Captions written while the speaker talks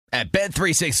At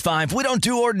Bet365, we don't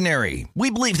do ordinary. We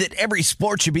believe that every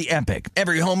sport should be epic.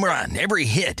 Every home run, every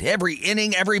hit, every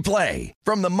inning, every play.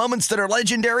 From the moments that are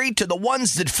legendary to the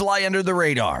ones that fly under the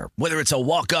radar. Whether it's a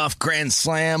walk-off grand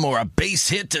slam or a base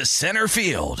hit to center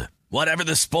field. Whatever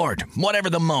the sport, whatever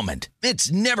the moment.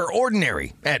 It's never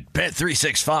ordinary at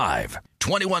Bet365.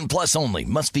 21 plus only.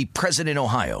 Must be present in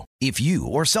Ohio. If you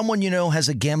or someone you know has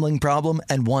a gambling problem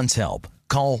and wants help,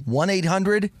 call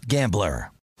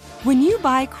 1-800-GAMBLER. When you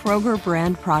buy Kroger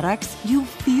brand products, you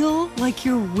feel like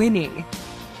you're winning.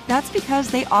 That's because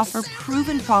they offer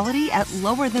proven quality at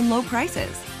lower than low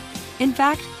prices. In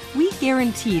fact, we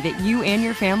guarantee that you and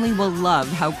your family will love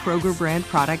how Kroger brand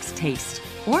products taste,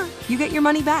 or you get your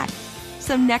money back.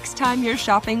 So next time you're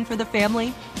shopping for the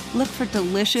family, look for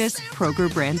delicious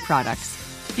Kroger brand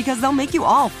products, because they'll make you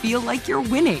all feel like you're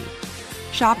winning.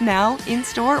 Shop now,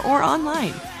 in-store, or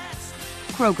online.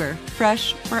 Kroger,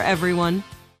 fresh for everyone.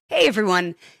 Hey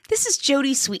everyone, this is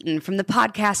Jody Sweeten from the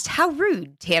podcast How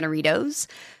Rude, Tanneritos.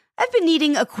 I've been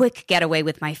needing a quick getaway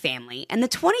with my family, and the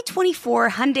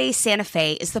 2024 Hyundai Santa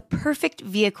Fe is the perfect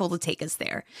vehicle to take us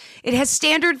there. It has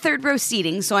standard third-row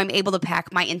seating, so I'm able to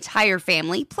pack my entire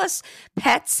family, plus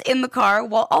pets, in the car,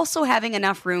 while also having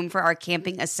enough room for our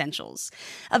camping essentials.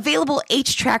 Available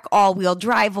H-Track all-wheel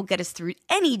drive will get us through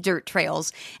any dirt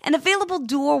trails, and available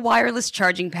dual wireless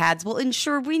charging pads will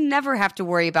ensure we never have to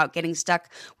worry about getting stuck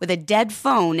with a dead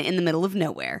phone in the middle of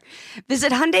nowhere.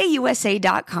 Visit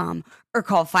HyundaiUSA.com or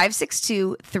call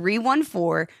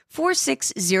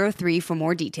 562-314-4603 for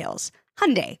more details.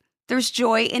 Hyundai, there's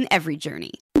joy in every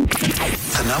journey.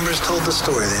 The numbers told the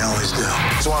story, they always do.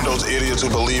 It's one of those idiots who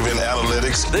believe in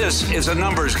analytics. This is a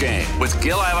numbers game with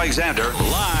Gil Alexander,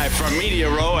 live from Media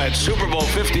Row at Super Bowl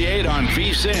 58 on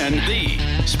VSiN, the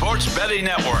Sports Betting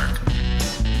Network.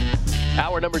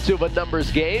 Hour number 2 of a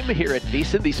numbers game here at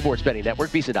VSiN, the Sports Betting Network,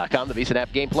 VSiN.com, the VSiN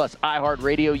app, Game Plus,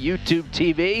 iHeartRadio, YouTube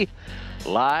TV.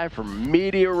 Live from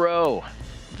Media Row,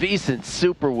 VSiN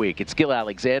Super Week. It's Gil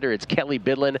Alexander, it's Kelly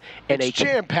Bidlin, and it's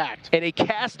jam-packed. And a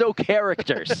cast of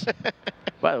characters.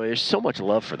 By the way, there's so much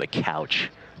love for the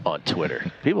couch on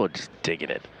Twitter. People are just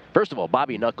digging it. First of all,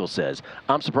 Bobby Knuckles says,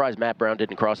 I'm surprised Matt Brown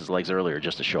didn't cross his legs earlier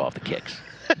just to show off the kicks.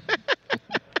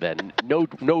 Then no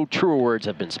truer words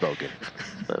have been spoken.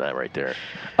 That right there.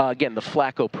 Again, the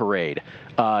Flacco parade.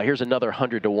 Here's another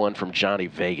 100-1 from Johnny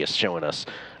Vegas showing us.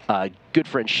 Good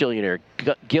friend Shillionaire.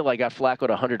 Gil, I got Flacco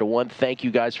to 100-1. Thank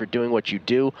you guys for doing what you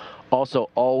do. Also,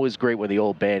 always great when the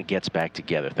old band gets back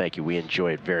together. Thank you. We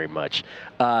enjoy it very much.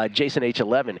 Jason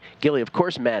H11. Gilly, of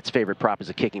course, Matt's favorite prop is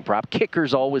a kicking prop.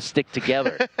 Kickers always stick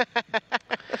together.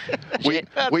 we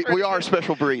are a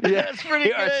special breed. Yeah, that's pretty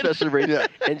good. We are a special breed. Yeah.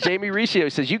 And Jamie Riccio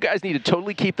says, you guys need to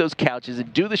totally keep those couches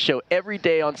and do the show every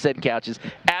day on said couches.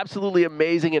 Absolutely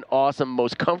amazing and awesome.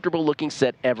 Most comfortable looking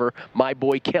set ever. My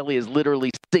boy Kelly is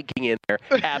literally sinking in there.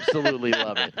 Absolutely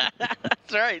love it.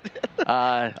 That's right.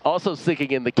 Also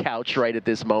sinking in the couch right at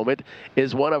this moment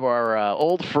is one of our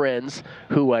old friends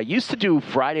who used to do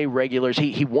Friday regulars.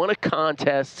 He won a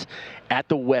contest at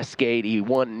the Westgate. He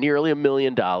won nearly $1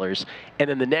 million. And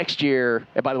then the next year,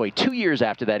 and by the way, 2 years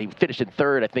after that, he finished in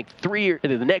third. I think 3 years.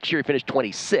 And then the next year, he finished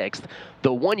 26th.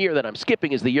 The 1 year that I'm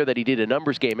skipping is the year that he did a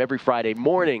numbers game every Friday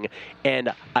morning,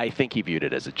 and I think he viewed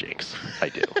it as a jinx. I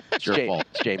do. It's your fault.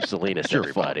 It's James Salinas, it's your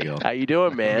everybody. fault, How you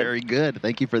doing, man? Very good.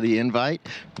 Thank you for the invite.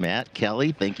 Matt,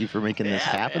 Kelly, thank you for making this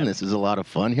happen. Man. This is a lot of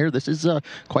fun here. This is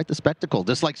quite the spectacle.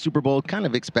 Just like Super Bowl, kind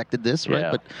of expected this, right?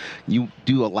 Yeah. But you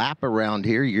do a lap around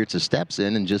here, you're to steps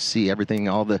in and just see everything,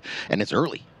 and it's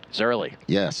early. It's early.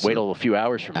 Yes. Wait till a few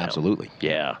hours from now. Absolutely.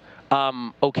 Yeah.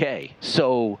 Okay,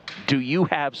 so do you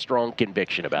have strong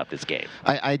conviction about this game?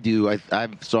 I do.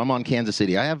 So I'm on Kansas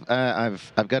City. I've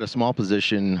got a small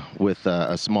position with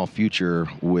a small future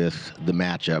with the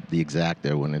matchup, the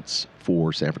exacta, when it's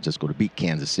for San Francisco to beat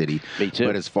Kansas City. Me too.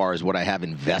 But as far as what I have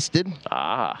invested,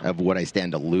 of what I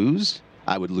stand to lose,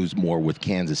 I would lose more with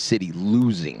Kansas City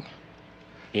losing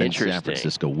than San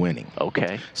Francisco winning.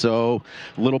 Okay. So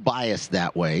a little biased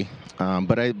that way.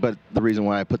 But the reason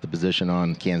why I put the position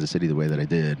on Kansas City the way that I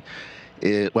did,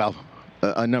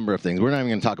 a number of things. We're not even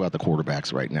going to talk about the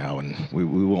quarterbacks right now, and we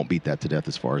won't beat that to death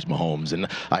as far as Mahomes. And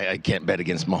I can't bet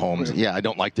against Mahomes. Yeah, I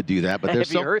don't like to do that. But have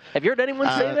you heard anyone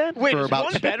say that? Wait, is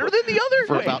one better than the other?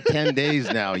 For about 10 days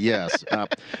now, yes.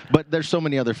 But there's so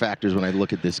many other factors when I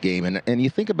look at this game, and you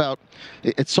think about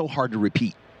it's so hard to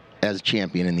repeat as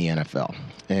champion in the NFL.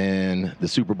 And the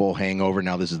Super Bowl hangover,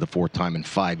 now this is the 4th time in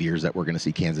 5 years that we're going to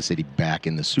see Kansas City back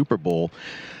in the Super Bowl.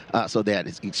 So that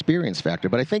is an experience factor.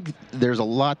 But I think there's a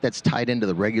lot that's tied into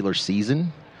the regular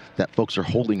season that folks are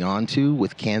holding on to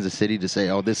with Kansas City to say,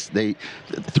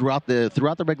 throughout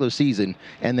the regular season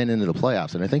and then into the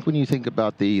playoffs. And I think when you think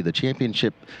about the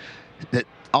championship, that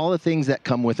all the things that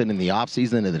come with it in the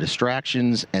offseason and the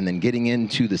distractions and then getting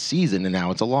into the season, and now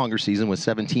it's a longer season with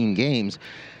 17 games,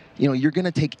 you're going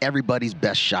to take everybody's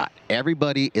best shot.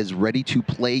 Everybody is ready to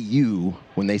play you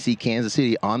when they see Kansas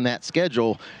City on that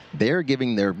schedule. They're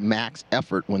giving their max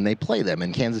effort when they play them,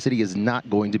 and Kansas City is not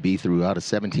going to be, throughout a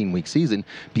 17-week season,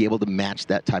 be able to match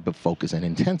that type of focus and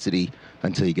intensity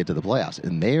until you get to the playoffs.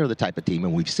 And they are the type of team,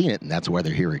 and we've seen it, and that's why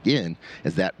they're here again,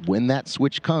 is that when that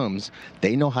switch comes,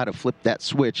 they know how to flip that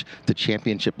switch to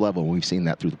championship level, and we've seen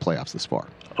that through the playoffs this far.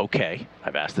 Okay,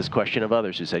 I've asked this question of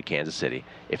others who said Kansas City.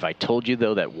 If I told you,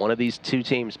 though, that one of these two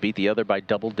teams beat the other by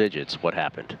double digits, what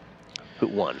happened? Who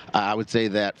won? I would say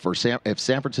that if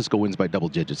San Francisco wins by double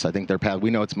digits, I think their path. We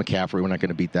know it's McCaffrey. We're not going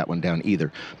to beat that one down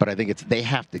either. But I think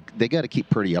they got to keep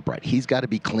Purdy upright. He's got to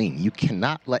be clean. You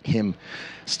cannot let him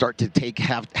start to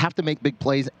have to make big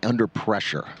plays under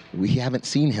pressure. We haven't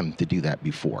seen him to do that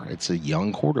before. It's a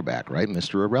young quarterback, right?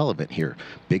 Mr. Irrelevant here.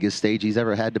 Biggest stage he's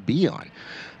ever had to be on.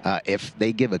 If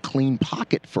they give a clean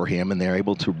pocket for him and they're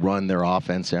able to run their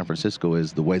offense, San Francisco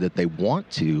is the way that they want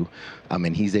to,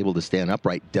 and he's able to stand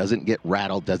upright, doesn't get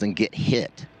rattled, doesn't get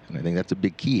hit. And I think that's a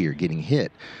big key here, getting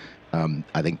hit.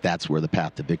 I think that's where the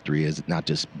path to victory is, not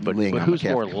just laying on who's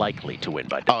McCaffrey. More likely to win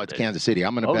by double Oh, it's Kansas City.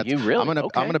 I'm going to bet. You really? I'm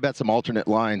going to bet some alternate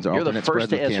lines or You're alternate the first spreads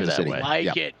to with answer Kansas that City.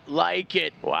 way. Like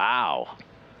it. Wow.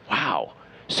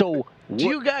 So do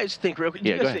you guys think,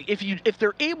 if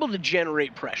they're able to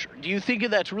generate pressure, do you think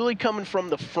that's really coming from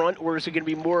the front, or is it going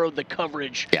to be more of the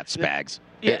coverage? Yeah, it's Spags.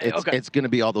 It's going to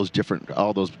be all those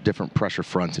different pressure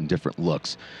fronts and different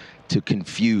looks to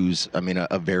confuse.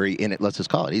 Let's just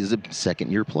call it. He's a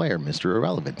second-year player, Mr.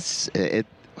 Irrelevant.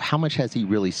 How much has he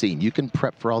really seen? You can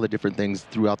prep for all the different things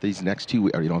throughout these next 2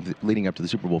 weeks, leading up to the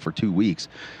Super Bowl for 2 weeks,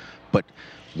 but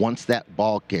once that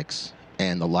ball kicks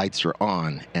and the lights are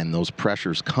on and those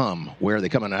pressures come, where are they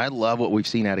coming? And I love what we've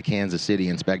seen out of Kansas City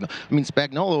and Spagnuolo.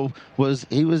 Spagnuolo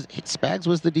Spags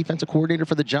was the defensive coordinator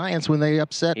for the Giants when they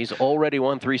upset. He's already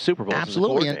won 3 Super Bowls.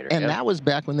 Absolutely, and that was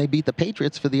back when they beat the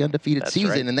Patriots for the undefeated season,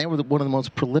 right. And they were one of the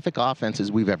most prolific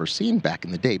offenses we've ever seen back in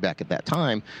the day, back at that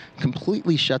time,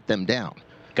 completely shut them down.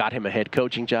 Got him a head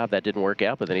coaching job. That didn't work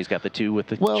out, but then he's got the 2 with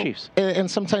the Chiefs. And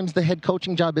sometimes the head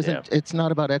coaching job it's not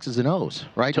about X's and O's,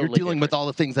 right? Totally You're dealing with all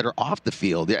the things that are off the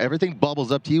field. Everything bubbles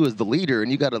up to you as the leader,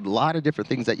 and you got a lot of different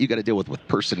things that you got to deal with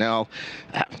personnel,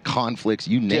 conflicts,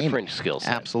 you name it. Different skill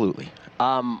set. Absolutely.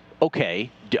 Okay.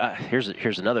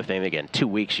 Here's another thing. Again, 2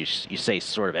 weeks, you say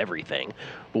sort of everything.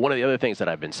 But one of the other things that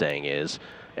I've been saying is,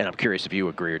 and I'm curious if you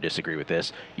agree or disagree with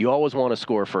this, you always want to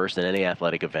score first in any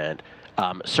athletic event.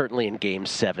 Certainly in Game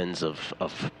 7s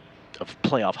of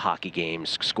playoff hockey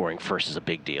games, scoring first is a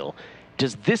big deal.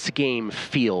 Does this game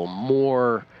feel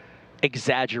more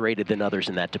exaggerated than others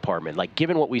in that department? Like,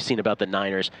 given what we've seen about the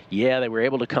Niners, they were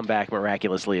able to come back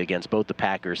miraculously against both the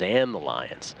Packers and the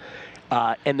Lions.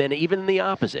 And then even the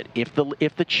opposite, if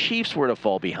the Chiefs were to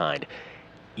fall behind,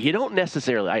 you don't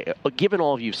necessarily, given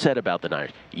all you've said about the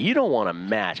Niners, you don't want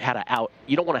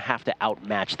to have to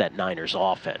outmatch that Niners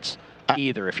offense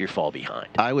either if you fall behind.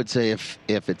 I would say if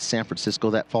it's San Francisco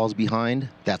that falls behind,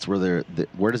 that's where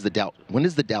when does the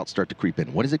doubt start to creep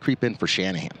in? When does it creep in for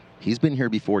Shanahan? He's been here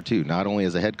before too, not only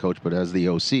as a head coach but as the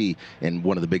OC, and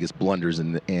one of the biggest blunders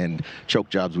and choke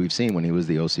jobs we've seen when he was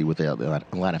the OC with the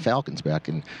Atlanta Falcons back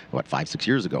in 5-6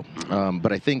 years ago.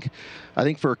 But I think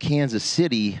for Kansas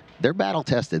City, they're battle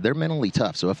tested, they're mentally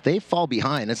tough. So if they fall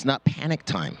behind, it's not panic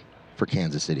time for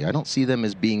Kansas City. I don't see them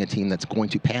as being a team that's going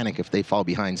to panic if they fall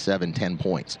behind 7-10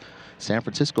 points. San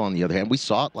Francisco, on the other hand, we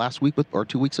saw it last week or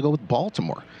 2 weeks ago with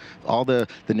Baltimore. All the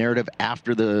narrative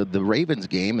after the Ravens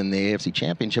game and the AFC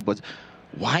Championship was,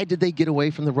 why did they get away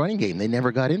from the running game? They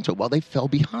never got into it. Well, they fell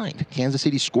behind. Kansas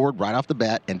City scored right off the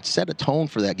bat and set a tone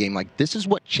for that game. Like, this is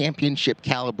what championship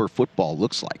caliber football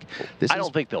looks like. I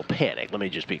don't think they'll panic. Let me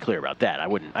just be clear about that. I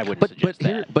wouldn't suggest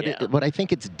that. But I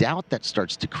think it's doubt that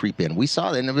starts to creep in. We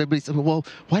saw that, and everybody said, well,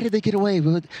 why did they get away?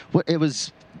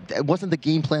 It wasn't the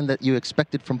game plan that you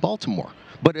expected from Baltimore.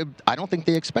 But I don't think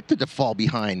they expected to fall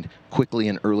behind quickly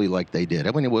and early like they did.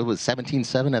 I mean, it was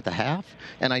 17-7 at the half.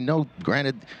 And I know,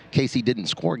 granted, KC didn't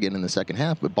score again in the second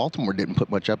half, but Baltimore didn't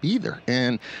put much up either.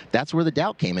 And that's where the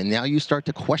doubt came. And now you start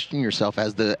to question yourself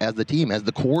as the team, as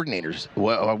the coordinators.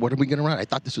 What are we going to run? I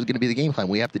thought this was going to be the game plan.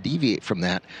 We have to deviate from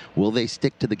that. Will they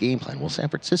stick to the game plan? Will San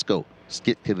Francisco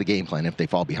stick to the game plan if they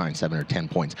fall behind 7 or 10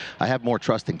 points? I have more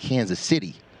trust in Kansas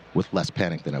City with less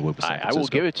panic than I would with San Francisco. I will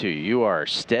give it to you. You are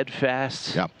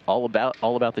steadfast, all about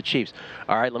the Chiefs.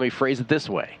 All right, let me phrase it this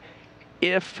way.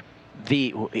 If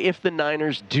if the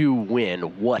Niners do win,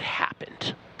 what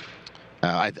happened?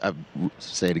 I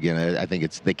say it again. I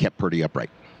think they kept Purdy upright.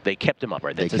 They kept him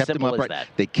upright. That's they kept as simple him upright. as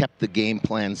that. They kept the game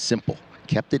plan simple.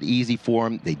 Kept it easy for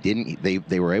him.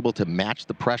 They were able to match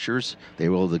the pressures. They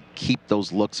were able to keep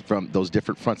those looks from those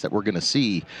different fronts that we're going to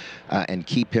see, and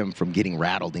keep him from getting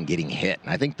rattled and getting hit.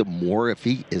 And I think the more if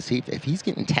he's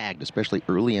getting tagged, especially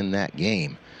early in that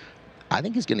game, I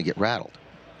think he's going to get rattled.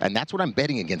 And that's what I'm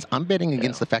betting against. I'm betting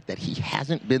against the fact that he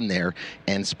hasn't been there,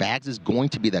 and Spags is going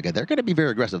to be that guy. They're going to be very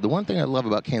aggressive. The one thing I love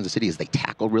about Kansas City is they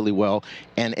tackle really well,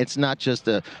 and it's not just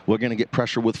we're going to get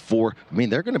pressure with 4. I mean,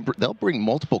 they'll bring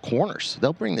multiple corners.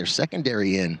 They'll bring their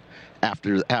secondary in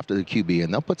after the QB,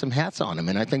 and they'll put some hats on him.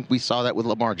 And I think we saw that with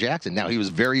Lamar Jackson. Now, he was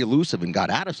very elusive and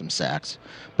got out of some sacks,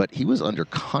 but he was under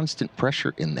constant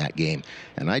pressure in that game.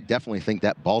 And I definitely think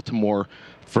that Baltimore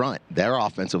front, their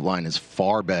offensive line is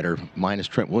far better, minus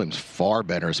Trent Williams, far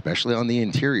better, especially on the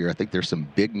interior. I think there's some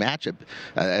big matchup.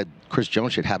 Chris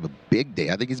Jones should have a big day.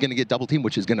 I think he's going to get double teamed,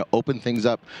 which is going to open things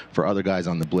up for other guys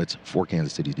on the blitz for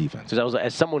Kansas City's defense. Because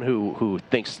as someone who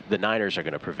thinks the Niners are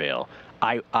going to prevail,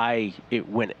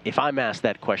 if I'm asked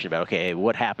that question about, okay,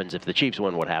 what happens if the Chiefs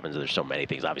win, what happens if there's so many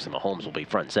things, obviously Mahomes will be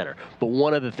front and center. But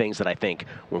one of the things that I think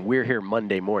when we're here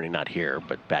Monday morning, not here,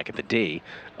 but back at the D,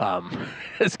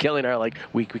 as Kelly and I are like,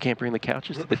 we can't bring the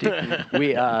couches to the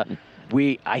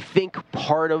D. I think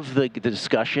part of the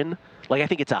discussion, I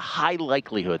think it's a high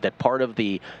likelihood that part of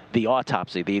the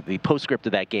autopsy, the postscript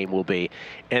of that game will be,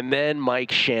 and then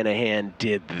Mike Shanahan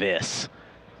did this.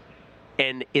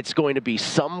 And it's going to be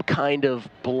some kind of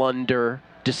blunder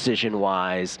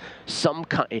decision-wise,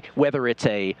 whether it's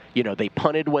they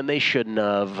punted when they shouldn't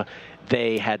have,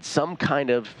 they had some kind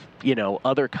of,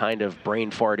 other kind of brain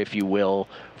fart, if you will,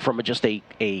 from just a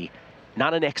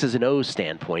not an X's and O's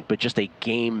standpoint, but just a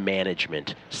game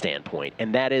management standpoint.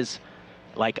 And that is,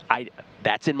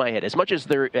 that's in my head. As much as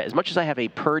I have a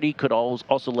Purdy could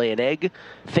also lay an egg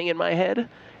thing in my head,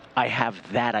 I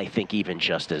have that, I think, even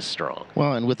just as strong.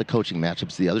 Well, and with the coaching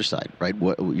matchups, the other side, right?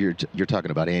 What you're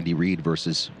talking about Andy Reid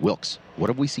versus Wilks. What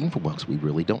have we seen from Wilks? We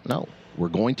really don't know. We're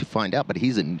going to find out, but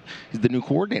he's the new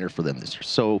coordinator for them this year.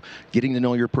 So getting to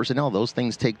know your personnel, those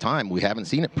things take time. We haven't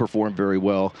seen it perform very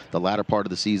well the latter part of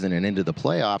the season and into the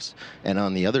playoffs. And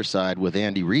on the other side, with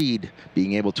Andy Reid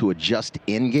being able to adjust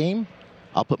in-game,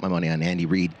 I'll put my money on Andy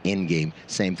Reid in-game.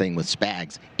 Same thing with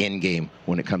Spags in-game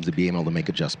when it comes to being able to make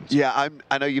adjustments. Yeah,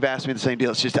 I know you've asked me the same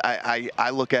deal. It's just I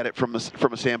look at it from a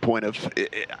standpoint of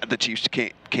the Chiefs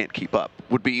can't keep up.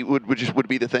 Would be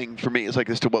the thing for me. It's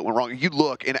as to what went wrong. You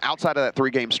look, and outside of that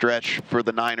 3-game stretch for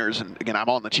the Niners, and again I'm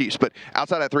on the Chiefs, but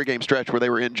outside of that 3-game stretch where they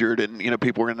were injured and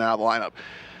people were in and out of the lineup.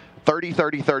 30,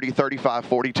 30, 30, 35,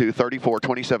 42, 34,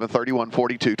 27, 31,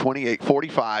 42, 28,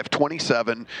 45,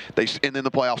 27. And then the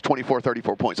playoffs, 24,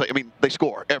 34 points. They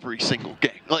score every single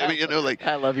game.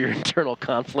 I love your internal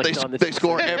conflict on this. They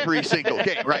score every single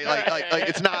game, right?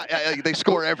 It's not. They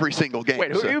score every single game.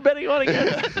 Wait, who are you betting on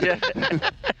again?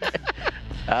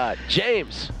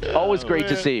 James, always great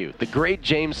to see you. The great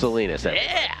James Salinas.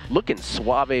 Yeah. Looking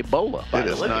suave bola. It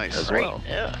is nice. As well.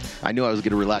 Yeah. I knew I was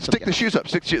going to relax. Stick the shoes up.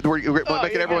 We're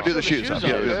making everyone do the shoes up.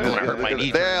 Yeah, hurt my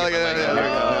knee. That's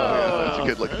a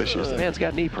good look at the shoes. The man's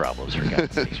got knee problems, for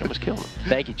God's sake. You almost killed him.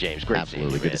 Thank you, James. Great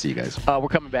Absolutely. Good to see you guys. We're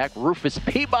coming back. Rufus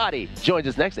Peabody joins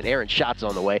us next, and Aaron Schatz's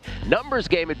on the way. Numbers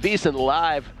game at VSiN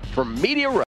live from Media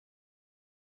Row.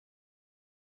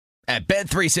 At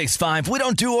Bet365, we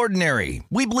don't do ordinary.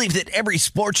 We believe that every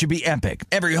sport should be epic.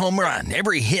 Every home run,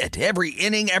 every hit, every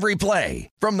inning, every play.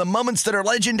 From the moments that are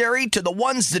legendary to the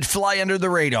ones that fly under the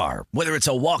radar. Whether it's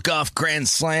a walk-off grand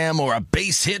slam or a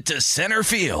base hit to center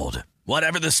field.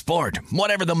 Whatever the sport,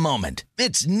 whatever the moment.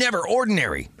 It's never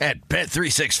ordinary at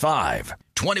Bet365.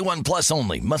 21 plus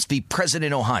only. Must be present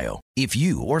in Ohio. If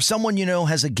you or someone you know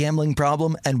has a gambling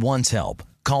problem and wants help,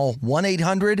 call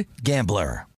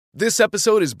 1-800-GAMBLER. This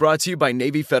episode is brought to you by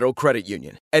Navy Federal Credit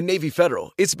Union. At Navy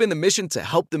Federal, it's been the mission to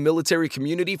help the military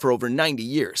community for over 90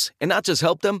 years. And not just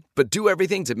help them, but do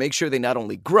everything to make sure they not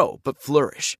only grow, but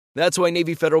flourish. That's why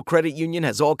Navy Federal Credit Union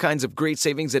has all kinds of great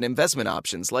savings and investment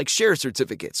options like share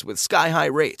certificates with sky-high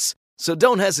rates. So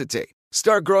don't hesitate.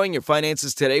 Start growing your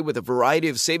finances today with a variety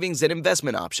of savings and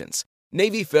investment options.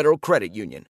 Navy Federal Credit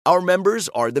Union. Our members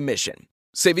are the mission.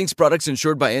 Savings products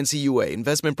insured by NCUA.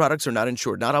 Investment products are not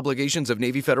insured, not obligations of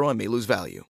Navy Federal and may lose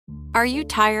value. Are you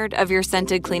tired of your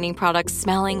scented cleaning products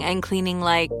smelling and cleaning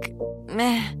like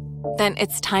meh? Then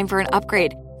it's time for an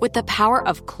upgrade with the power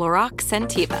of Clorox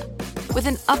Scentiva. With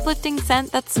an uplifting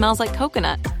scent that smells like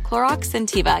coconut, Clorox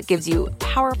Scentiva gives you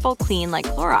powerful clean like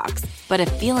Clorox, but a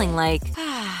feeling like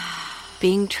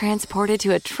being transported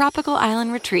to a tropical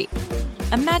island retreat.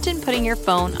 imagine putting your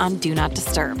phone on Do Not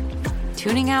Disturb,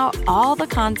 tuning out all the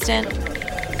constant,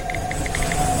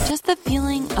 just the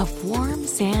feeling of warm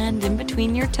sand in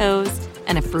between your toes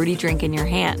and a fruity drink in your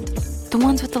hand. The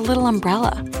ones with the little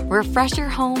umbrella. Refresh your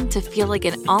home to feel like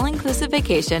an all-inclusive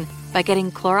vacation by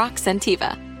getting Clorox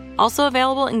Scentiva. Also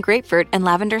available in grapefruit and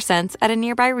lavender scents at a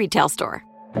nearby retail store.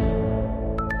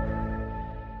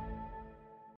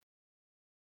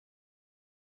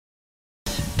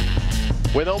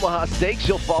 With Omaha Steaks,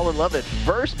 you'll fall in love at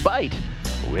first bite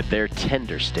with their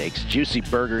tender steaks, juicy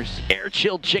burgers,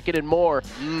 air-chilled chicken, and more.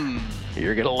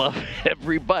 You're going to love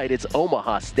every bite. It's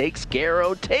Omaha Steaks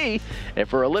guarantee. And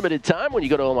for a limited time, when you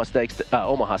go to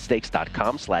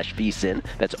omahasteaks.com/vsin,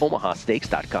 that's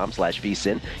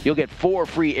omahasteaks.com/vsin, you'll get 4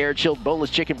 free air-chilled boneless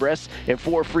chicken breasts and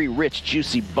 4 free rich,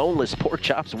 juicy boneless pork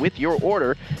chops with your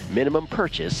order. Minimum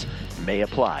purchase may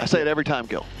apply. I say it every time,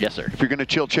 Gil. Yes, sir. If you're going to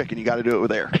chill chicken, you got to do it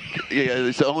with air. Yeah,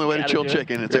 it's the only way to chill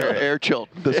chicken. It's air chilled.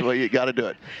 This is the way you got to do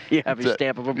it. You have your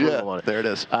stamp of approval on it. There it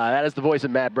is. That is the voice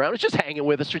of Matt Brown. It's just hanging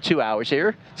with us for 2 hours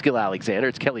here. It's Gil Alexander.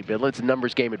 It's Kelly Bidlin. It's a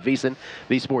numbers game at VSiN,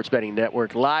 the Sports Betting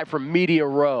Network. Live from Media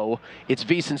Row. It's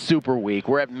VSiN Super Week.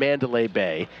 We're at Mandalay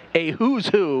Bay. A who's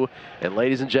who. And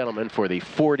ladies and gentlemen, for the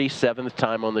 47th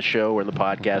time on the show or in the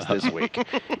podcast this week,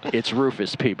 it's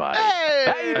Rufus Peabody. Hey!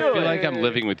 How you doing? I feel like I'm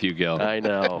living with you, Gil. I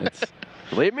know.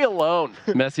 Leave me alone.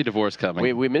 Messy divorce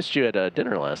coming. We missed you at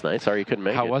dinner last night. Sorry you couldn't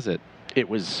make it. How was it? It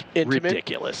was Intimate?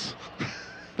 ridiculous.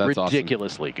 That's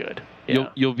ridiculously awesome. good. Yeah.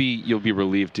 You'll be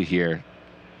relieved to hear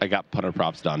I got punter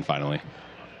props done finally.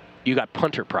 You got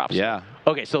punter props. Yeah.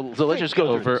 Okay, so let's just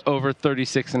go through this. Over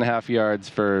 36.5 yards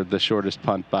for the shortest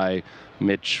punt by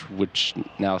Mitch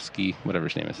Wisnowski, whatever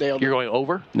his name is. You're going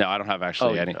over? No, I don't have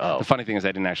actually any. The funny thing is I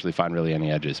didn't actually find really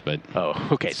any edges, but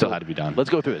okay, still had to be done. Let's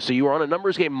go through this. So you were on a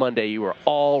numbers game Monday. You were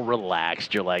all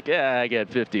relaxed. You're like, I get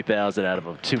 50,000 out of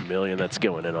a $2 million that's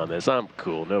going in on this. I'm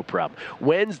cool, no problem.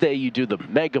 Wednesday you do the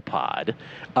Megapod.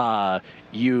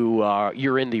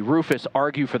 You're in the Rufus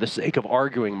argue for the sake of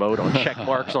arguing mode on check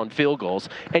marks on field goals,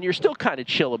 and you're still kind of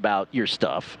chill about your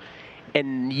stuff.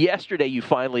 And yesterday you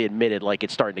finally admitted like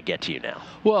it's starting to get to you now.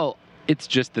 Well, it's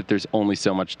just that there's only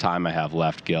so much time I have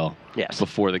left, Gil. Yes.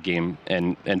 Before the game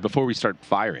and before we start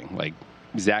firing. Like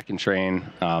Zach and Train,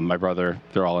 my brother,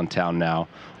 they're all in town now.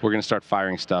 We're going to start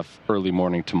firing stuff early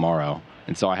morning tomorrow.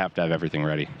 And so I have to have everything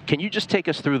ready. Can you just take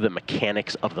us through the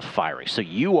mechanics of the firing? So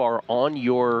you are on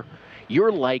you're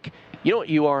like, you know what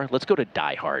you are? Let's go to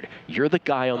Die Hard. You're the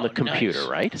guy on the computer, nice.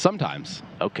 Right? Sometimes.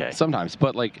 Okay. Sometimes.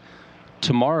 But like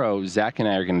tomorrow, Zach and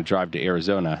I are going to drive to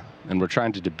Arizona, and we're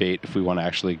trying to debate if we want to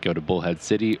actually go to Bullhead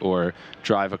City or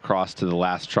drive across to the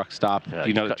last truck stop. Do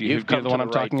you know the one I'm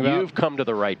talking about? You've come to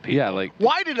the right people. Yeah, like.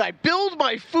 Why did I build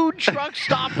my food truck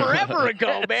stop forever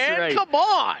ago, man? Right. Come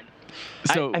on.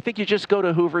 So I think you just go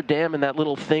to Hoover Dam and that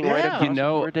little thing right across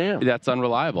Hoover Dam. That's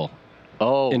unreliable.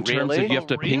 Oh, in terms of you have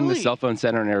to ping the cell phone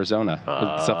center in Arizona,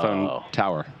 the cell phone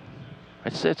tower.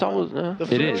 It's almost.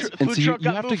 It is. And so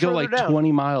you have to go like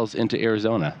 20 miles into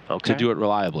Arizona to do it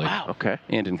reliably. Wow. Okay.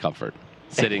 And in comfort.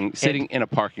 Sitting in a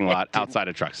parking lot outside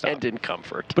a truck stop. And in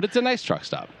comfort. But it's a nice truck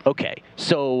stop. Okay.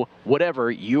 So whatever,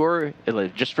 you're,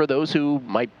 just for those who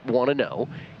might want to know,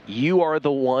 you are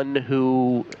the one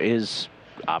who is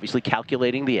obviously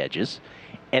calculating the edges.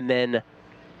 And then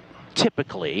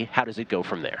typically, how does it go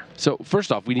from there? So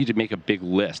first off, we need to make a big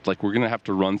list. Like we're going to have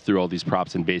to run through all these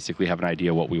props and basically have an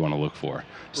idea what we want to look for. Right.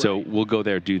 So we'll go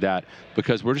there, do that,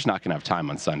 because we're just not going to have time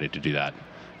on Sunday to do that.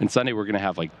 And Sunday we're going to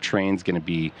have like Train's going to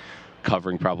be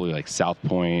covering probably like South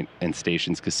Point and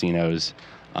Stations casinos.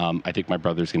 I think my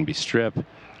brother's going to be Strip.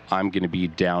 I'm going to be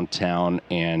downtown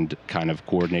and kind of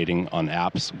coordinating on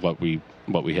apps what we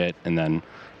hit, and then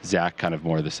Zach kind of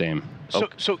more of the same.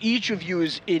 So each of you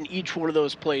is in each one of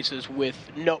those places with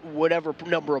whatever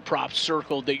number of props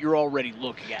circled that you're already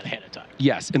looking at ahead of time.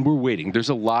 Yes, and we're waiting. There's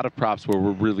a lot of props where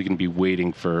we're really going to be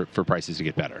waiting for prices to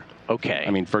get better. Okay. I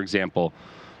mean, for example,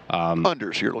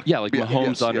 unders you're looking. Yeah, like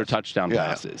Mahomes under touchdown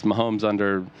passes, Mahomes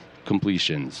under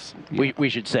completions. We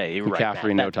should say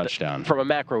McCaffrey no touchdown. From a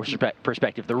macro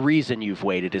perspective, the reason you've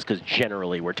waited is because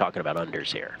generally we're talking about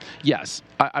unders here. Yes,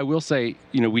 I will say,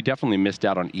 we definitely missed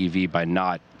out on EV by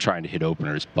not trying to hit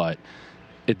openers, but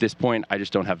at this point, I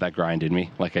just don't have that grind in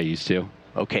me like I used to.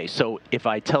 Okay, so if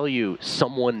I tell you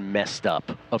someone messed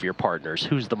up of your partners,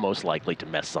 who's the most likely to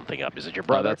mess something up? Is it your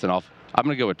brother? That's an awful. I'm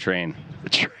going to go with Train.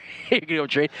 You're going to go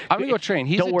with Train? I'm going to go with Train.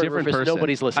 He's Don't a worry, different Rufus, person.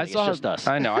 nobody's listening. It's just us.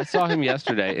 I know. I saw him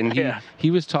yesterday, and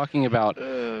he was talking about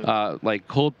like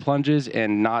cold plunges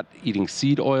and not eating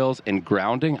seed oils and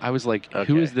grounding. I was like,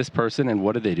 who is this person, and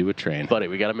what did they do with Train? Buddy,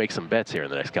 we got to make some bets here in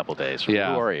the next couple of days.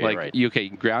 Yeah. Who are you? Like, right. okay,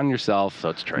 ground yourself. So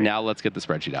it's Train. Now let's get the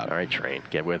spreadsheet out. All right, Train.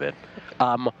 Get with it.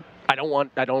 I don't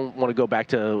want to go back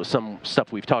to some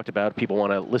stuff we've talked about. People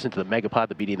want to listen to the Megapod,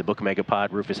 the Beating the Book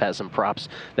Megapod. Rufus has some props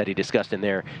that he discussed in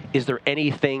there. Is there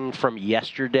anything from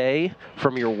yesterday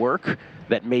from your work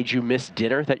that made you miss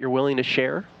dinner that you're willing to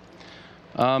share?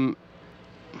 I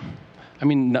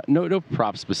mean, no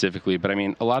props specifically, but I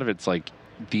mean, a lot of it's like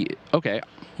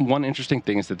one interesting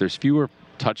thing is that there's fewer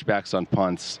touchbacks on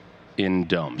punts in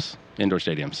domes, indoor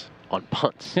stadiums. On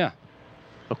punts? Yeah.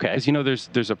 Okay. Because,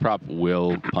 there's a prop,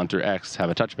 will punter X have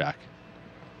a touchback?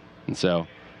 And so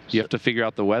you have to figure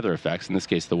out the weather effects. In this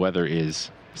case, the weather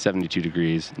is 72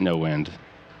 degrees, no wind,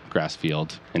 grass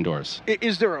field, indoors.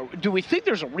 Do we think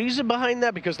there's a reason behind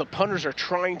that? Because the punters are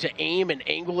trying to aim and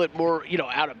angle it more,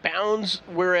 out of bounds,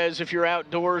 whereas if you're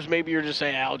outdoors, maybe you're just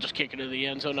saying, I'll just kick it into the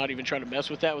end zone, not even trying to mess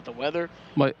with that with the weather?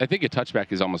 Well, I think a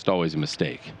touchback is almost always a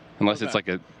mistake, unless it's like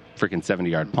a freaking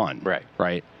 70-yard punt.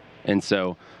 Right? And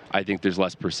so I think there's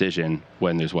less precision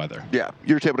when there's weather. Yeah,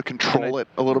 you're able to control it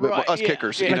a little bit more. Us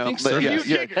kickers, you know.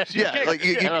 Like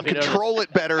you can control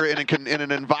it better in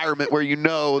an environment where you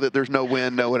know that there's no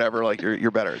wind, no whatever. Like you're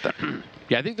better at that.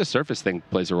 Yeah, I think the surface thing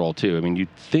plays a role too. I mean,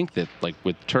 you'd think that like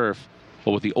with turf,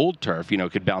 well, with the old turf,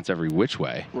 it could bounce every which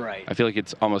way. Right. I feel like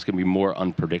it's almost going to be more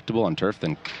unpredictable on turf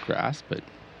than grass, but.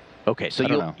 Okay, so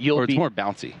or it's more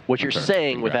bouncy. What you're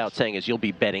saying without saying is you'll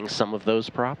be betting some of those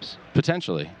props?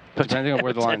 Potentially, depending on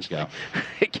where the lines go.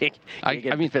 I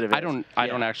don't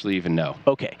actually even know.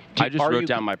 Okay. I just wrote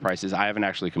down my prices. I haven't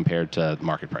actually compared to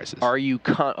market prices. Are you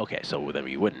okay, so then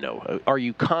you wouldn't know. Are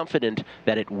you confident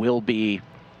that it will be,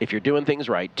 if you're doing things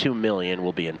right, $2 million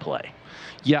will be in play?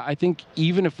 Yeah, I think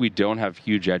even if we don't have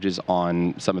huge edges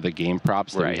on some of the game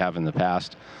props that we have in the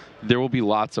past, there will be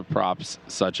lots of props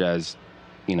such as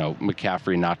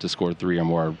McCaffrey not to score 3 or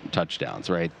more touchdowns,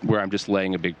 right? Where I'm just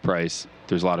laying a big price.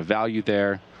 There's a lot of value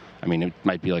there. I mean, it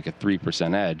might be like a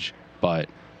 3% edge, but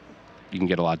you can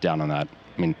get a lot down on that.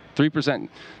 I mean, 3%,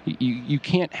 you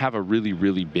can't have a really,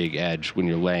 really big edge when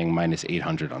you're laying minus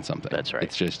 800 on something. That's right.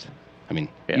 It's just,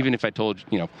 even if I told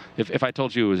you, if I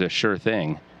told you it was a sure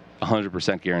thing,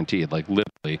 100% guaranteed, like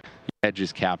literally, edge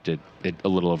is capped at a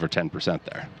little over 10%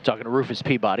 there. Talking to Rufus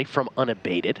Peabody from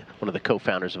Unabated, one of the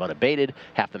co-founders of Unabated,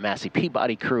 half the Massey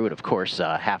Peabody crew, and of course,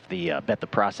 half the Bet the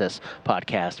Process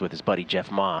podcast with his buddy Jeff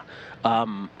Ma.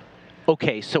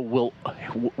 Okay, so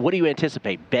what do you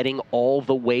anticipate? Betting all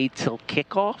the way till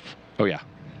kickoff? Oh, yeah.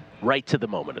 Right to the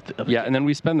moment of the and then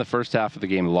we spend the first half of the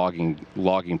game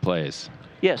logging plays.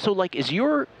 Yeah, so like, is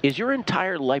your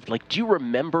entire life, like, do you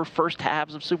remember first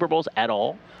halves of Super Bowls at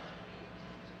all?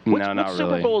 No, not Super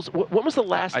really. Bowls, when was the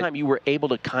last time you were able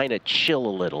to kind of chill a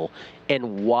little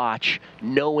and watch,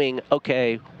 knowing,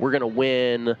 okay, we're going to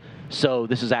win, so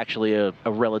this is actually a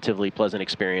relatively pleasant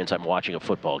experience. I'm watching a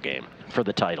football game for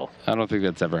the title. I don't think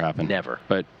that's ever happened. Never.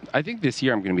 But I think this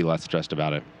year I'm going to be less stressed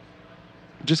about it.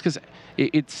 Just because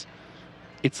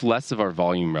it's less of our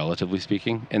volume, relatively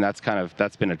speaking, and that's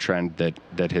been a trend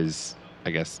that has,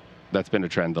 I guess, that's been a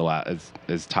trend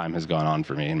as time has gone on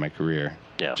for me in my career.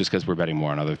 Yeah. Just because we're betting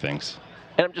more on other things.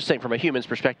 And I'm just saying, from a human's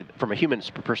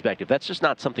perspective, that's just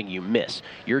not something you miss.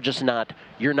 You're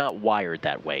not wired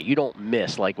that way. You don't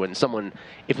miss, like when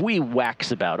if we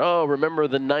wax about, remember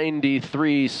the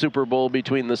 93 Super Bowl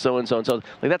between the so-and-so and so,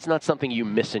 like that's not something you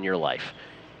miss in your life.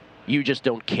 You just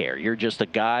don't care. You're just a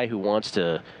guy who wants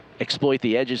to exploit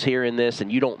the edges here in this,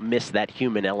 and you don't miss that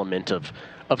human element of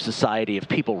society, of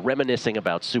people reminiscing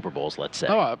about Super Bowls, let's say.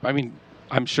 Oh, I mean,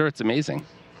 I'm sure it's amazing.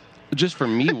 Just for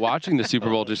me, watching the Super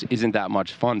Bowl just isn't that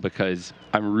much fun because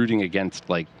I'm rooting against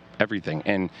like everything,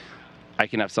 and I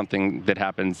can have something that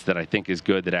happens that I think is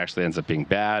good that actually ends up being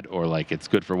bad, or like it's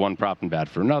good for one prop and bad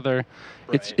for another.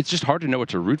 Right. It's just hard to know what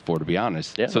to root for, to be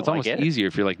honest. Yeah, so it's almost easier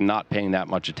if you're like not paying that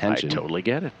much attention. I totally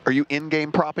get it. Are you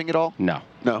in-game propping at all? No.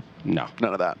 No. No.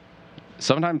 None of that.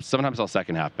 Sometimes I'll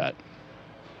second half bet.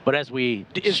 But as we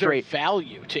Is there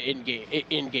value to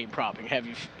in-game propping? Have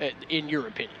you, in your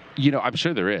opinion? I'm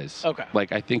sure there is. Okay.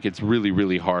 Like, I think it's really,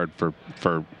 really hard for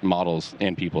models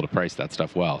and people to price that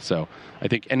stuff well. So I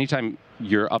think anytime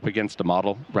you're up against a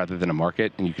model rather than a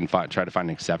market, and you can try to find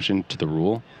an exception to the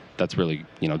rule, that's really,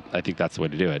 I think that's the way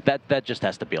to do it. That just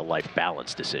has to be a life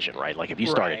balance decision, right? Like, if you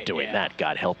started doing that,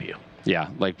 God help you. Yeah,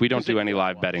 like, we don't do any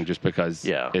live betting just because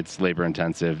it's labor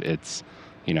intensive. It's,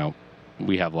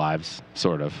 we have lives,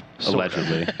 sort of,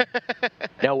 allegedly.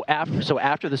 Now,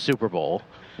 after the Super Bowl,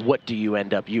 what do you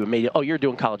end up? You're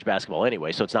doing college basketball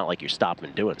anyway, so it's not like you're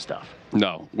stopping doing stuff.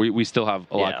 No, we still have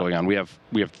a lot going on. We have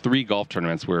 3 golf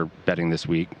tournaments we're betting this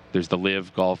week. There's the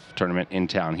Live Golf Tournament in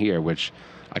town here, which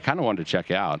I kind of wanted to check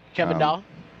out. Kevin Na?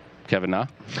 Kevin Na?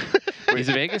 He's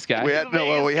a Vegas guy. We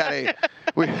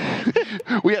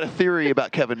had a theory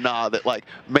about Kevin Na that, like,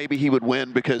 maybe he would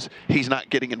win because he's not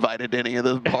getting invited to any of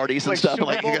the parties and stuff.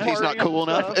 Like, he's not cool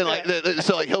enough, and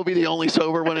so he'll be the only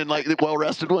sober one and like the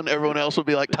well-rested one. Everyone else will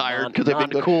be like tired because they've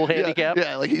been cool handicap.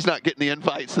 Yeah, like he's not getting the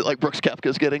invites that like Brooks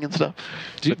Koepka's getting and stuff.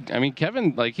 Dude, I mean,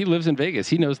 Kevin, like, he lives in Vegas.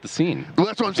 He knows the scene. Well,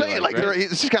 that's what I'm saying. Like, right?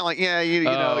 It's just kind of like,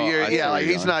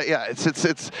 he's not. Yeah, it's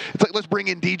like, let's bring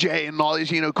in DJ and all these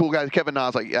cool guys. Kevin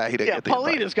Na's like, he didn't get the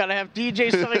invite. Paulina's got to have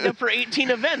DJs signed up for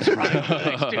 18 events probably for the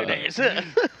next 2 days.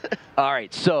 All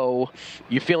right, so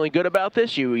you feeling good about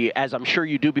this? You, as I'm sure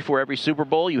you do before every Super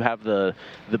Bowl, you have the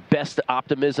best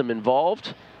optimism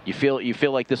involved. You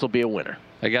feel like this will be a winner.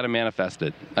 I got to manifest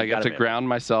it. I got to ground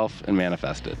myself and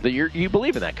manifest it. You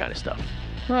believe in that kind of stuff?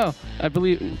 Well, I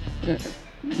believe.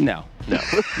 No.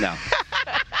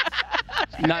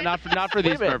 Not for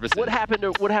these purposes. What happened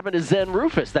to Zen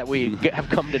Rufus that we have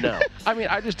come to know? I mean,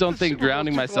 I just don't think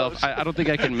grounding myself. I don't think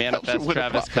I can manifest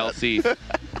Travis Kelce,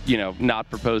 not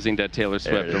proposing to Taylor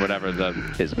Swift or whatever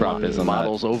his prop is on that.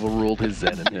 Models overruled his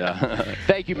Zen. Yeah.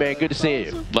 Thank you, man. Good to see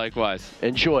you. Likewise.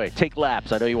 Enjoy. Take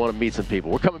laps. I know you want to meet some people.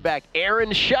 We're coming back.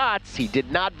 Aaron Schatz. He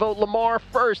did not vote Lamar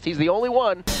first. He's the only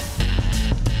one.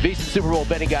 VSiN Super Bowl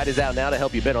betting guide is out now to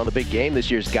help you bet on the big game.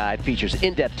 This year's guide features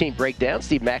in-depth team breakdowns,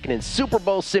 Steve Makinen's Super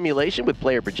Bowl simulation with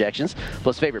player projections,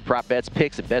 plus favorite prop bets,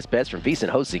 picks, and best bets from VSiN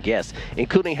hosts and guests,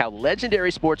 including how legendary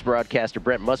sports broadcaster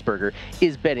Brent Musburger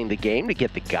is betting the game. To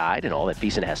get the guide and all that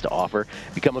VSiN has to offer,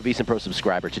 become a VSiN Pro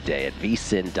subscriber today at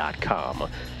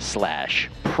vsin.com/pro.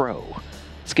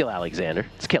 It's Gil Alexander.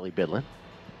 It's Kelly Bidlin.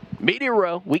 Media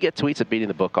Row. We get tweets at Beating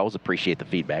the Book. Always appreciate the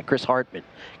feedback. Chris Hartman.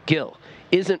 Gil.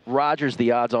 Isn't Rodgers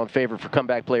the odds-on favorite for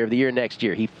comeback player of the year next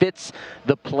year? He fits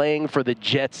the playing for the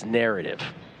Jets narrative.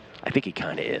 I think he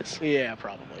kind of is. Yeah,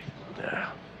 probably.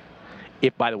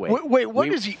 If, by the way... Wait, what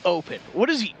does he open? What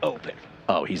does he open?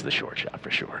 Oh, he's the short shot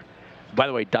for sure. By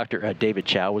the way, Dr. David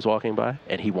Chow was walking by,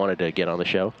 and he wanted to get on the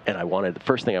show. And the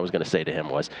first thing I was going to say to him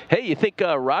was, hey, you think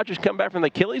Rodgers come back from the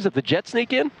Achilles if the Jets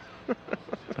sneak in?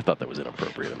 I thought that was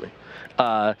inappropriate of me.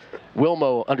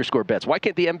 Wilmo_bets. Why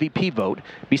can't the MVP vote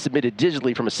be submitted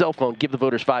digitally from a cell phone? Give the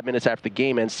voters 5 minutes after the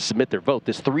game ends to submit their vote.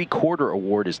 This 3/4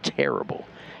 award is terrible.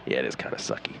 Yeah, it is kind of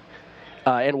sucky.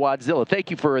 And Wadzilla, thank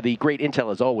you for the great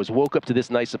intel as always. Woke up to this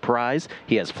nice surprise.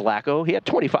 He has Flacco. He had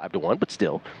 25-1, but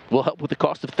still will help with the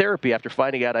cost of therapy after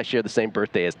finding out I share the same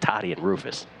birthday as Toddy and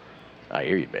Rufus. I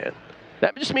hear you, man.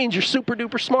 That just means you're super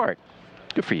duper smart.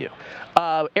 Good for you.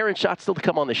 Aaron Schatz still to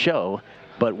come on the show,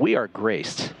 but we are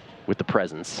graced with the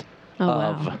presence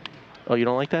of... Wow. Oh, you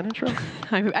don't like that intro?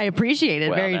 I appreciate it.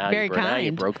 Well, very kind. Now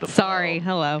you broke the Sorry.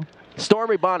 Hello.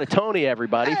 Stormy Bonatoni,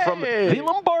 everybody, from the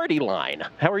Lombardi line.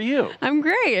 How are you? I'm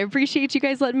great. I appreciate you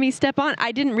guys letting me step on.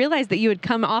 I didn't realize that you had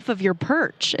come off of your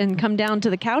perch and come down to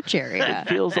the couch area. It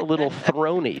feels a little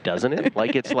throny, doesn't it?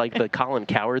 Like it's like the Colin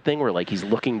Cowherd thing where like he's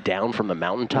looking down from the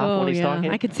mountaintop when he's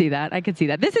talking. I could see that.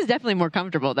 This is definitely more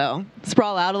comfortable, though.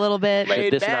 Sprawl out a little bit.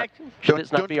 Laid back.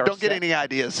 Don't get any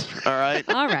ideas, all right?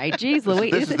 All right. Jeez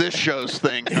Louise. This is this show's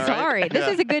thing. Sorry. Right? This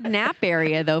is a good nap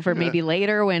area, though, for maybe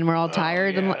later when we're all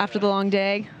tired and after the long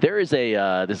day. There is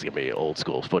a, this is going to be old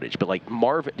school footage, but like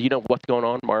Marvin, do you know what's going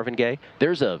on, Marvin Gaye?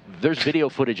 There's video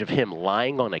footage of him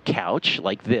lying on a couch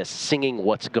like this, singing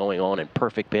What's Going On in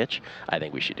perfect pitch. I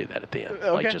think we should do that at the end. Okay.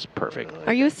 Like just perfect.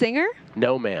 Are you a singer?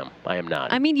 No, ma'am. I am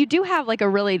not. I mean, you do have like a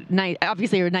really nice,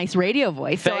 obviously a nice radio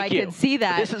voice, so I could see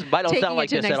that. I don't sound like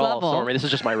this at all, Stormy. This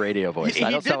is just my radio voice. He I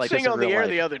don't did sound like sing this on the in real air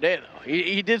life. the other day, though.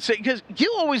 He did sing, because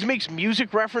Gil always makes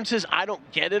music references. I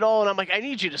don't get it all, and I'm like, I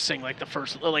need you to sing like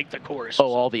the chorus.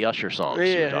 Oh, all the Usher songs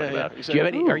you're talking about. Yeah. Do you have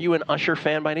any? Are you an Usher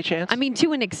fan by any chance? I mean,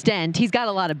 to an extent. He's got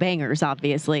a lot of bangers,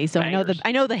 obviously, so I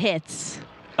know the hits.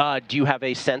 Do you have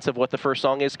a sense of what the first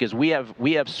song is? Because we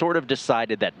have sort of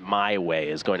decided that My Way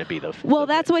is going to be the. Well,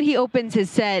 that's what he opens his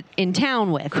set in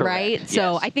town with, Correct, right?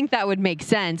 So yes. I think that would make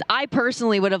sense. I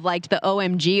personally would have liked the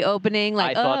OMG opening.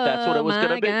 Like, I thought that's what it was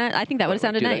going to be. I think that would have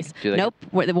sounded nice. Do they- Nope,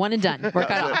 we're the one and done. We're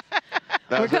cut off.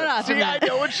 We're cut off. See, I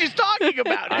know what she's talking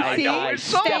about. I See? know it's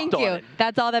song. Thank you.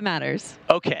 That's all that matters.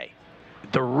 Okay.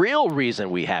 The real reason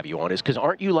we have you on is because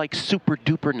aren't you like super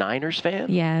duper Niners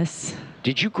fan? Yes.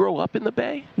 Did you grow up in the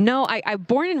Bay? No, I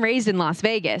born and raised in Las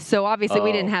Vegas, so obviously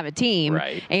we didn't have a team.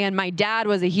 Right. And my dad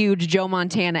was a huge Joe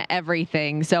Montana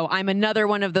everything. So I'm another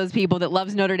one of those people that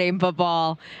loves Notre Dame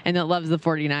football and that loves the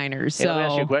 49ers. Hey, So let me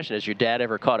ask you a question. Has your dad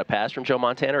ever caught a pass from Joe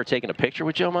Montana or taken a picture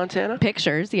with Joe Montana?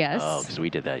 Pictures, yes. Oh, because we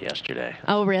did that yesterday.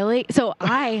 Oh, really? So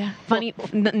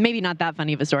maybe not that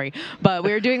funny of a story, but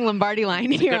we were doing Lombardi line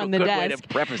here on the good desk. way to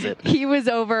preface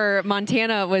it.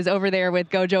 Montana was over there with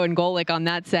Gojo and Golick on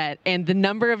that set, and the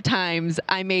number of times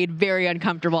I made very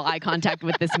uncomfortable eye contact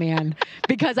with this man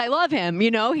because I love him.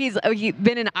 You know, he's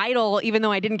been an idol, even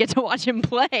though I didn't get to watch him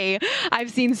play.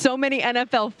 I've seen so many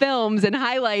NFL films and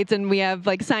highlights, and we have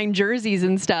like signed jerseys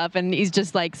and stuff, and he's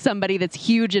just like somebody that's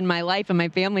huge in my life and my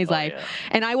family's life. Yeah.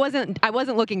 And I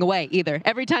wasn't looking away either.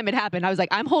 Every time it happened, I was like,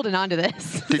 I'm holding on to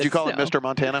this. Did you call him Mr.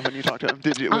 Montana when you talked to him?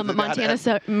 Did you? Montana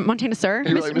sir,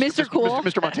 You were like, Mr. Cool,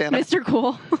 Mr. Montana. Mr.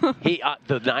 Cool.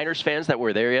 The Niners fans that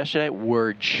were there yesterday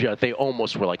were they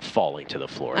almost were like falling to the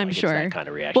floor. I'm like, sure. It's that kind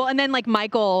of reaction. Well, and then like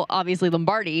Michael, obviously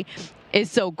Lombardi, is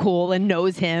so cool and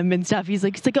knows him and stuff. He's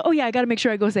like, oh yeah, I got to make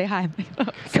sure I go say hi.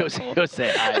 Go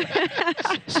say hi.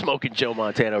 Smoking Joe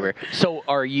Montana over here. So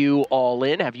are you all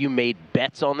in? Have you made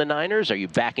bets on the Niners? Are you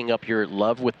backing up your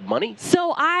love with money?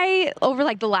 So I, over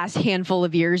like the last handful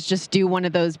of years, just do one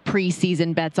of those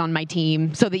preseason bets on my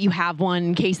team so that you have one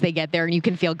in case they get there and you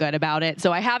can feel good about it.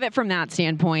 So I have it from that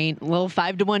standpoint. A little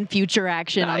 5-1 future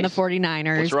action on the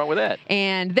 49ers. What's wrong with that?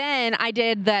 And then I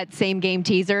did that same game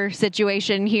teaser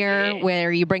situation here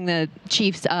where you bring the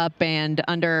Chiefs up and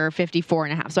under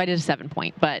 54.5. So I did a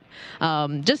 7-point, but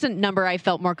just a number I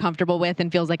felt more comfortable with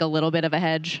and feels like a little bit of a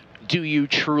hedge. Do you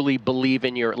truly believe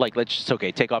in your, like,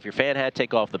 take off your fan hat,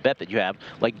 take off the bet that you have.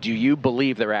 Like, do you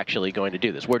believe they're actually going to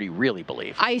do this? Where do you really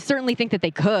believe? I certainly think that they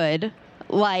could.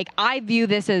 Like, I view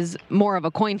this as more of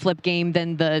a coin flip game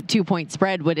than the 2-point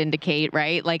spread would indicate,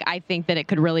 right? Like, I think that it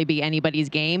could really be anybody's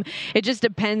game. It just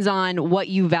depends on what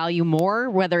you value more,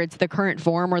 whether it's the current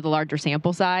form or the larger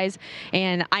sample size.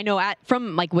 And I know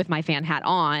with my fan hat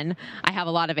on, I have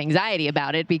a lot of anxiety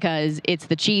about it because it's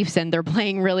the Chiefs and they're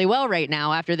playing really well right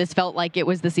now after this felt like it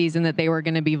was the season that they were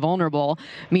going to be vulnerable.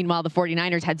 Meanwhile, the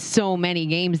 49ers had so many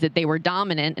games that they were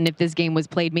dominant. And if this game was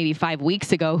played maybe 5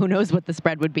 weeks ago, who knows what the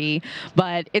spread would be.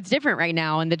 But it's different right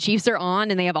now, and the Chiefs are on,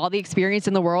 and they have all the experience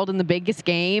in the world in the biggest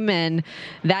game, and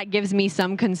that gives me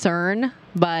some concern.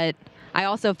 But I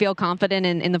also feel confident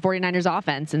in the 49ers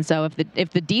offense, and so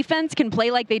if the defense can play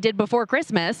like they did before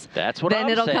Christmas, then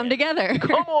it'll come together.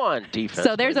 Come on, defense.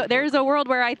 So there's a world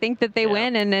where I think that they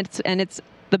win, and it's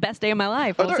the best day of my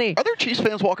life. We'll see. Are there Chiefs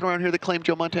fans walking around here that claim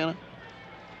Joe Montana?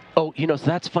 Oh, so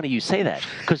that's funny you say that,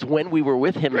 because when we were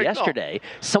with him yesterday,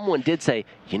 someone did say,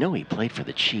 he played for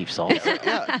the Chiefs also.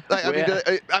 Yeah.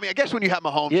 I guess when you have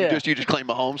Mahomes, you just claim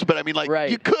Mahomes. But I mean,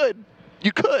 you could.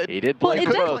 You could. He did play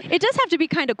for both. It does have to be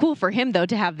kind of cool for him, though,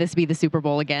 to have this be the Super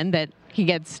Bowl again, that he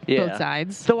gets both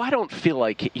sides. Though I don't feel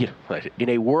like, in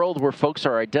a world where folks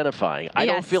are identifying, I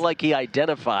don't feel like he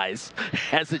identifies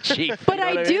as a Chief. But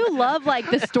I do love,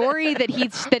 the story that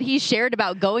he shared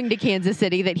about going to Kansas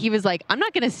City, that he was like, I'm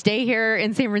not going to stay here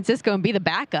in San Francisco and be the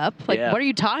backup. What are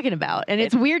you talking about? And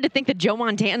it's weird to think that Joe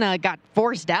Montana got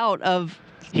forced out of,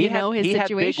 his situation. He had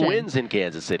big wins in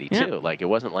Kansas City, too. It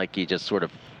wasn't like he just sort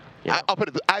of... I'll put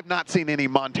it. I've not seen any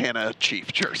Montana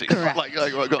Chief jerseys.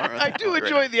 I do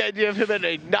enjoy the idea of him at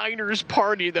a Niners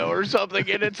party though, or something,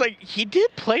 and it's like he did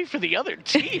play for the other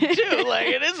team too.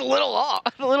 It is a little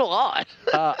odd.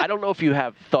 I don't know if you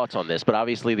have thoughts on this, but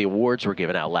obviously the awards were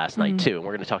given out last night too, and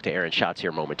we're going to talk to Aaron Schatz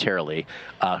here momentarily,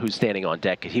 who's standing on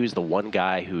deck. He was the one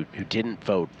guy who didn't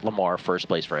vote Lamar first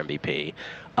place for MVP.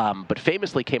 But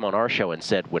famously came on our show and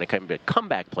said when it came to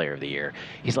comeback player of the year,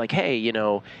 he's like, hey,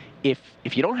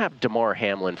 if you don't have Damar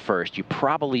Hamlin first, you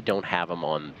probably don't have him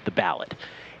on the ballot.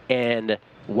 And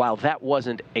while that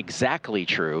wasn't exactly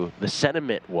true, the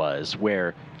sentiment was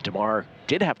where Damar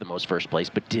did have the most first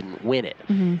place but didn't win it.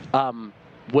 Mm-hmm.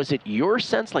 Was it your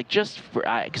sense, because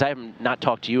I have not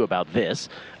talked to you about this,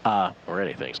 or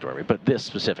anything, Stormy, but this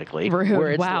specifically.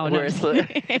 Wow.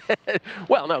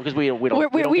 Well, no, because we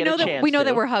don't get a chance. We know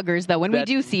that we're huggers, though, when we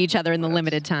do see each other in the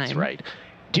limited time. That's right.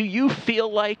 Do you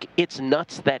feel like it's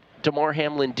nuts that Damar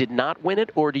Hamlin did not win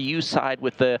it, or do you side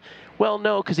with the, well,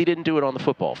 no, because he didn't do it on the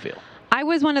football field? I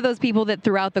was one of those people that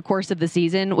throughout the course of the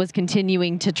season was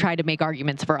continuing to try to make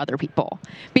arguments for other people,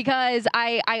 because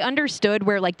I understood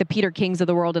where like the Peter Kings of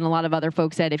the world and a lot of other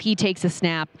folks said if he takes a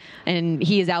snap and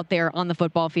he is out there on the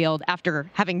football field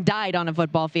after having died on a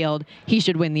football field, he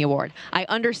should win the award. I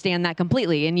understand that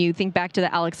completely. And you think back to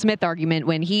the Alex Smith argument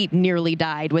when he nearly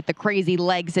died with the crazy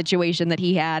leg situation that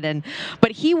he had.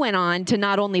 But he went on to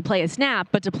not only play a snap,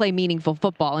 but to play meaningful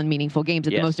football and meaningful games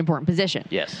at the most important position.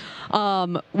 Yes.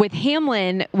 With Hamlin,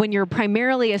 when you're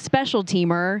primarily a special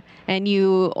teamer and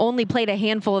you only played a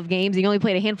handful of games, you only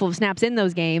played a handful of snaps in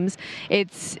those games,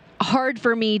 it's hard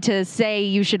for me to say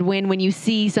you should win when you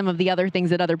see some of the other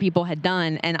things that other people had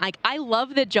done. And I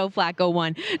love that Joe Flacco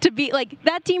won. To be like,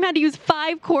 that team had to use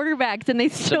 5 quarterbacks and they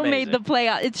still made the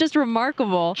playoff. It's just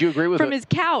remarkable. Do you agree with From his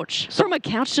couch. From a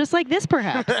couch just like this,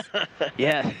 perhaps.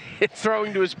 Yeah.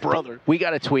 Throwing to his brother. We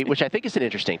got a tweet, which I think is an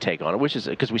interesting take on it, which is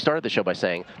because we started the show by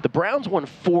saying the Browns won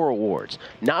 4 awards.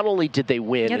 Not only did they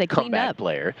win comeback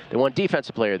player, they won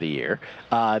defensive player of the year,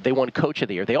 they won coach of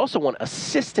the year, they also won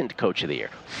assistant coach of the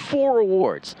year. 4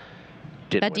 awards.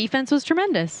 That defense was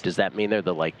tremendous. Does that mean they're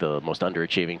the most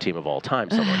underachieving team of all time,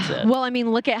 someone said? Well, I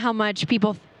mean, look at how much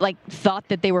people thought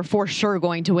that they were for sure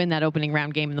going to win that opening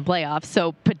round game in the playoffs.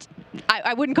 So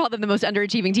I wouldn't call them the most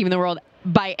underachieving team in the world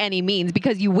by any means,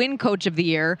 because you win coach of the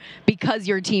year because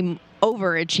your team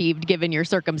overachieved given your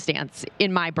circumstance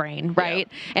in my brain, right?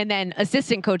 Yeah. And then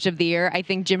assistant coach of the year, I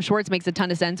think Jim Schwartz makes a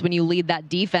ton of sense when you lead that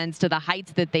defense to the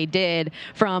heights that they did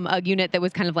from a unit that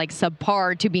was kind of like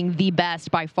subpar to being the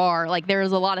best by far. Like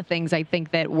there's a lot of things I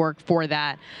think that work for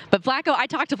that. But Flacco, I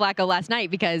talked to Flacco last night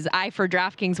because I, for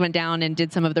DraftKings, went down and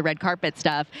did some of the red carpet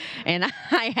stuff. And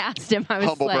I asked him, I was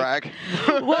humble brag.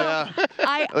 Well,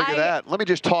 yeah. Look at that. Let me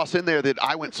just toss in there that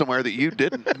I went somewhere that you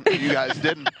didn't. You guys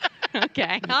didn't.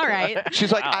 Okay. All right.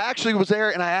 She's like, I actually was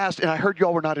there and I asked and I heard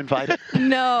y'all were not invited.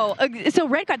 No. So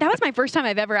red carpet, that was my first time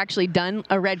I've ever actually done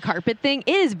a red carpet thing.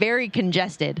 It is very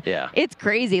congested. Yeah. It's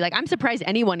crazy. Like I'm surprised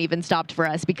anyone even stopped for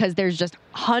us because there's just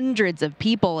hundreds of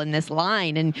people in this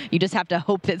line and you just have to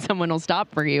hope that someone will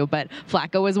stop for you. But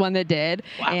Flacco was one that did.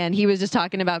 Wow. And he was just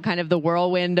talking about kind of the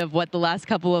whirlwind of what the last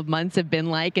couple of months have been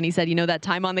like. And he said, that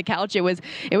time on the couch, it was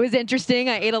interesting.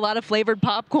 I ate a lot of flavored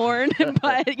popcorn,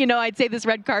 but I'd say this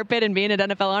red carpet and being at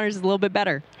NFL Honors is a little bit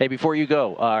better. Hey, before you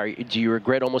go, do you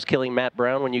regret almost killing Matt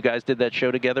Brown when you guys did that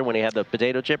show together when he had the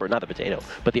potato chip, or not the potato,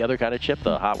 but the other kind of chip,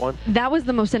 the hot one? That was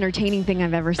the most entertaining thing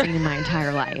I've ever seen in my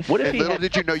entire life. What if little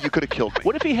did you know you could have killed me.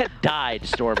 What if he had died,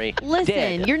 Stormy? Listen,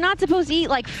 Dead. You're not supposed to eat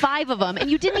like 5 of them, and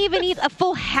you didn't even eat a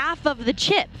full half of the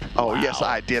chip. Oh, wow. Yes,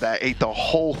 I did. I ate the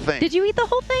whole thing. Did you eat the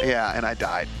whole thing? Yeah, and I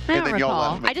died. I and don't then recall.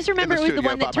 y'all left me I just remember it was the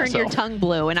one that turned your tongue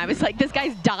blue, and I was like, this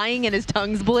guy's dying and his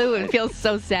tongue's blue and feels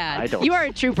so sad. You are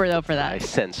a trooper, though, for that. I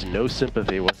sense no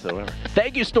sympathy whatsoever.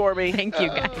 Thank you, Stormy. Thank you,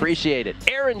 guys. Appreciate it.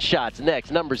 Aaron Schatz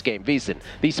next. Numbers Game, VSiN,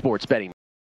 the Sports Betting.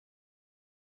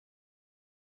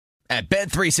 At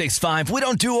Bet365, we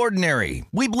don't do ordinary.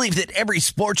 We believe that every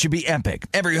sport should be epic.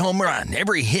 Every home run,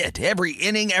 every hit, every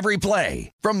inning, every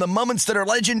play. From the moments that are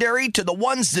legendary to the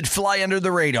ones that fly under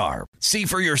the radar. See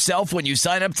for yourself when you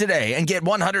sign up today and get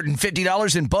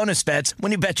 $150 in bonus bets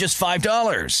when you bet just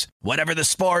 $5. Whatever the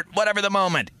sport, whatever the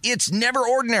moment, it's never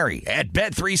ordinary at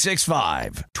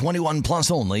Bet365. 21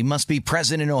 plus only. Must be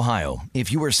present in Ohio.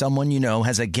 If you or someone you know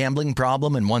has a gambling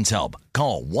problem and wants help,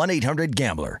 call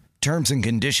 1-800-GAMBLER. Terms and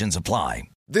conditions apply.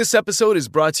 This episode is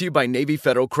brought to you by Navy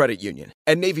Federal Credit Union.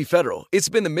 At Navy Federal, it's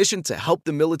been the mission to help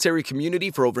the military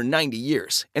community for over 90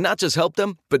 years. And not just help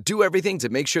them, but do everything to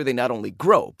make sure they not only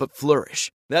grow, but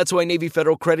flourish. That's why Navy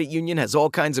Federal Credit Union has all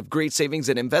kinds of great savings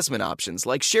and investment options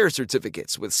like share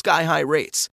certificates with sky-high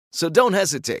rates. So don't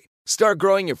hesitate. Start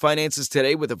growing your finances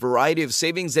today with a variety of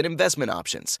savings and investment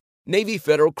options. Navy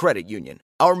Federal Credit Union.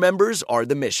 Our members are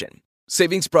the mission.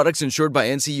 Savings products insured by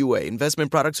NCUA.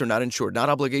 Investment products are not insured, not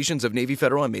obligations of Navy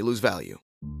Federal and may lose value.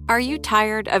 Are you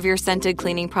tired of your scented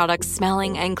cleaning products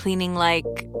smelling and cleaning like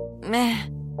meh?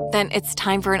 Then it's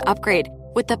time for an upgrade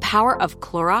with the power of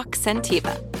Clorox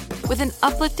Scentiva. With an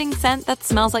uplifting scent that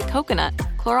smells like coconut,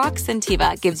 Clorox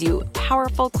Scentiva gives you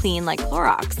powerful clean like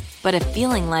Clorox, but a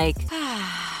feeling like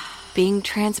being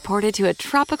transported to a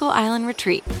tropical island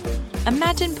retreat.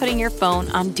 Imagine putting your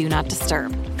phone on Do Not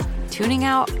Disturb. Tuning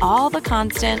out all the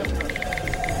constant,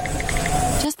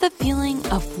 just the feeling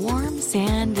of warm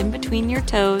sand in between your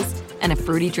toes and a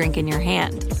fruity drink in your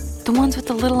hand. The ones with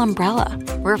the little umbrella.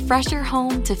 Refresh your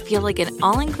home to feel like an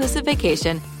all-inclusive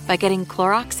vacation by getting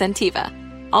Clorox Scentiva.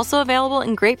 Also available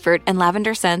in grapefruit and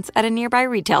lavender scents at a nearby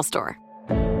retail store.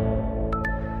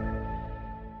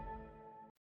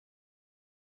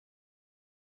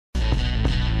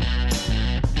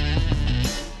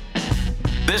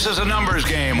 This is a numbers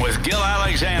game with Gil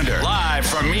Alexander, live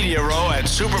from Media Row at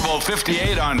Super Bowl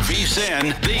 58 on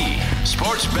VSiN, the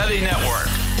Sports Betting Network.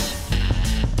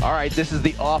 All right, this is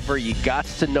the offer you got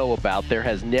to know about. There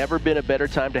has never been a better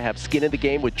time to have skin in the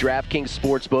game with DraftKings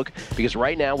Sportsbook, because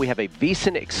right now we have a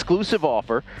VSiN exclusive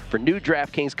offer for new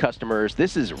DraftKings customers.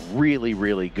 This is really,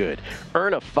 really good.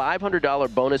 Earn a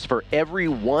 $500 bonus for every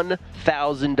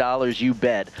 $1,000 you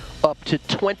bet, up to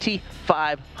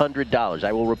 $2,500.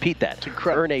 I will repeat that.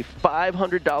 Earn a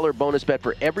 $500 bonus bet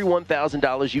for every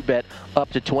 $1,000 you bet,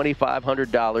 up to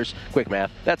 $2,500. Quick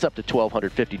math, that's up to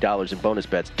 $1,250 in bonus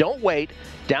bets. Don't wait.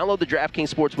 Download the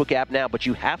DraftKings Sportsbook app now, but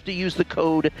you have to use the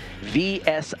code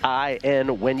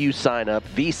VSIN when you sign up,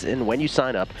 VSIN when you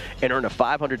sign up, and earn a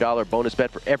 $500 bonus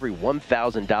bet for every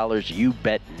 $1,000 you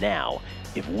bet now.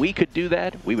 If we could do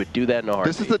that, we would do that in a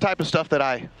heartbeat. This is the type of stuff that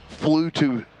I flew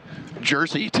to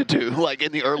Jersey to do, like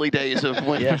in the early days of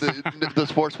when the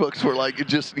sports books were like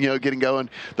just, getting going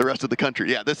the rest of the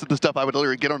country. Yeah, this is the stuff I would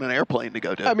literally get on an airplane to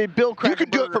go do. I mean, Bill Krackomberger. You can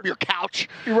do it from your couch.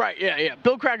 Right, yeah.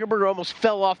 Bill Krackomberger almost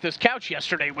fell off this couch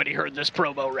yesterday when he heard this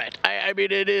promo read. I mean,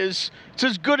 it's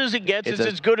as good as it gets. It's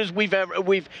as good as we've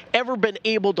ever been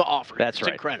able to offer. That's it's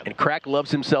right. Incredible. And Crack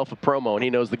loves himself a promo, and he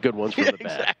knows the good ones from the bad.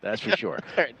 Exactly. That's for sure.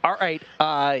 All right.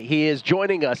 He is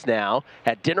joining us now.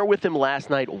 Had dinner with him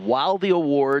last night while the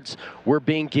awards were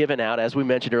being given out, as we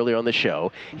mentioned earlier on the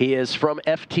show. He is from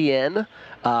FTN.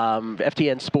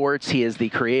 FTN Sports. He is the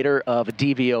creator of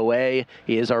DVOA.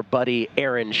 He is our buddy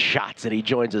Aaron Schatz, and he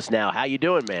joins us now. How you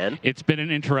doing, man? It's been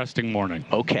an interesting morning.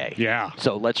 Okay. Yeah.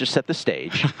 So let's just set the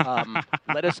stage.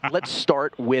 Let's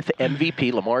start with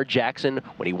MVP Lamar Jackson.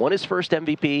 When he won his first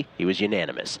MVP, he was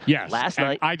unanimous. Yes. Last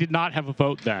night, I did not have a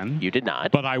vote then. You did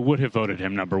not. But I would have voted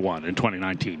him number one in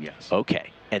 2019. Yes.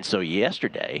 Okay. And so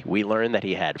yesterday, we learned that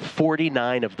he had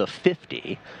 49 of the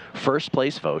 50 first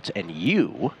place votes, and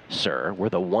you, sir, were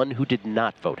the one who did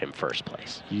not vote him first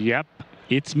place. Yep.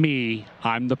 It's me.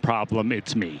 I'm the problem.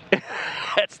 It's me.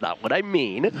 That's not what I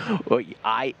mean.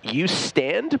 You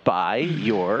stand by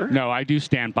your... No, I do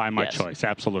stand by my choice,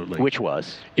 absolutely. Which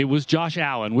was? It was Josh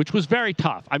Allen, which was very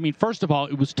tough. I mean, first of all,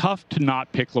 it was tough to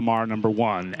not pick Lamar number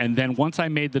one. And then once I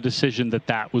made the decision that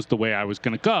that was the way I was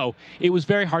going to go, it was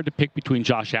very hard to pick between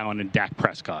Josh Allen and Dak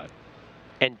Prescott.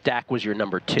 And Dak was your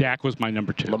number two. Dak was my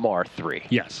number two. Lamar, 3.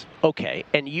 Yes. Okay.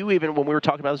 And you even, when we were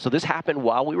talking about this, so this happened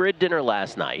while we were at dinner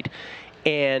last night.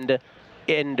 And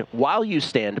while you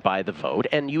stand by the vote,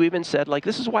 and you even said, like,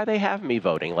 this is why they have me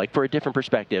voting, like, for a different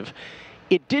perspective,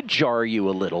 it did jar you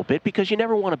a little bit because you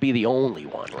never want to be the only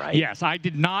one, right? Yes, I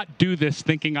did not do this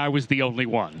thinking I was the only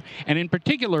one. And in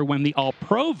particular, when the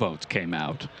All-Pro votes came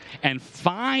out, and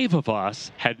 5 of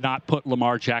us had not put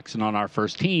Lamar Jackson on our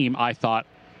first team, I thought,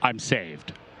 I'm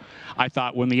saved. I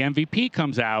thought when the MVP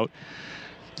comes out,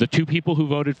 the 2 people who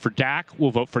voted for Dak will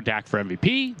vote for Dak for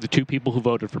MVP. The 2 people who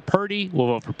voted for Purdy will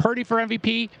vote for Purdy for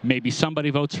MVP. Maybe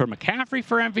somebody votes for McCaffrey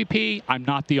for MVP. I'm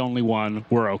not the only one.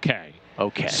 We're okay.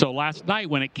 Okay. So last night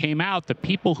when it came out, the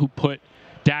people who put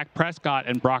Dak Prescott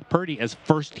and Brock Purdy as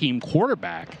first-team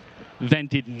quarterback then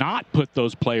did not put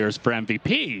those players for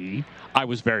MVP, I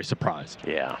was very surprised.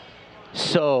 Yeah.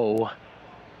 So...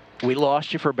 we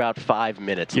lost you for about 5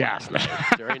 minutes last night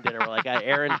during dinner. We're like,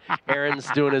 Aaron's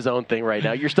doing his own thing right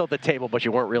now. You're still at the table, but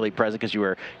you weren't really present because you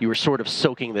were sort of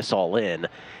soaking this all in.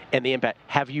 And the impact.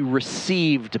 Have you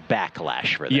received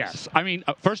backlash for this? Yes. I mean,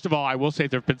 first of all, I will say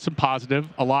there have been some positive,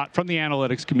 a lot from the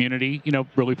analytics community,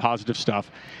 really positive stuff.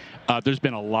 There's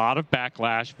been a lot of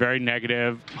backlash, very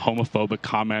negative, homophobic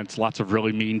comments, lots of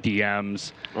really mean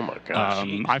DMs. Oh, my gosh.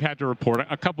 I've had to report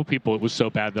a couple people. It was so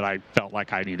bad that I felt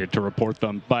like I needed to report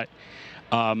them. But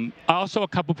also a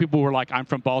couple people were like, I'm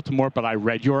from Baltimore, but I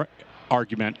read your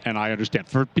argument, and I understand.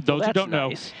 For those who don't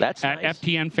know, at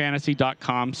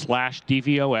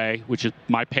ftnfantasy.com/DVOA, which is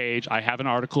my page, I have an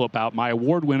article about my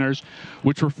award winners,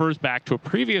 which refers back to a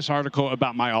previous article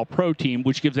about my All-Pro team,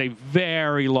 which gives a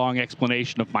very long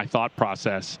explanation of my thought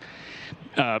process.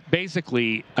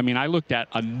 Basically, I mean, I looked at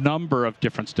a number of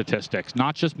different statistics,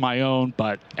 not just my own,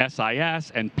 but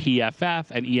SIS and PFF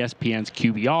and ESPN's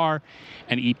QBR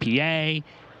and EPA,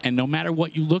 and no matter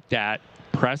what you looked at,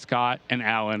 Prescott and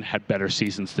Allen had better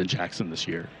seasons than Jackson this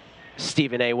year.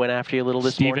 Stephen A. went after you a little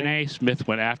this morning? Stephen A. Smith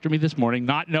went after me this morning,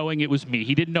 not knowing it was me.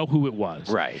 He didn't know who it was.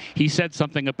 Right. He said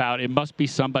something about it must be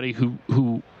somebody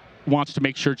who wants to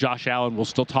make sure Josh Allen will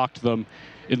still talk to them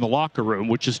in the locker room,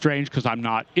 which is strange because I'm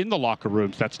not in the locker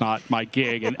rooms. That's not my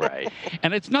gig. And, right.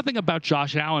 And it's nothing about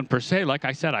Josh Allen per se. Like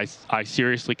I said, I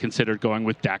seriously considered going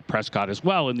with Dak Prescott as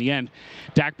well. In the end,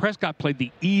 Dak Prescott played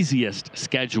the easiest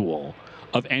schedule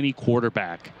of any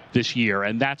quarterback this year,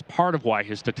 and that's part of why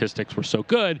his statistics were so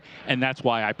good, and that's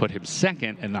why I put him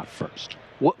second and not first.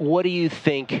 What do you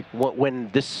think when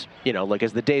this, like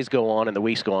as the days go on and the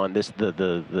weeks go on,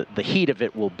 the heat of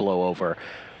it will blow over?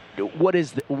 What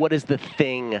is the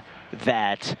thing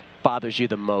that bothers you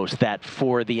the most? That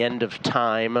for the end of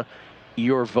time,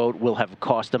 your vote will have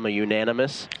cost him a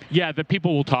unanimous? Yeah, that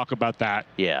people will talk about that.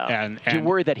 Yeah. And do you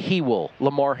worry that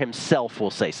Lamar himself will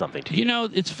say something to you?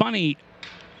 It's funny.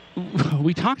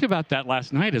 We talked about that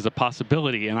last night as a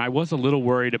possibility, and I was a little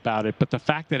worried about it. But the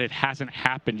fact that it hasn't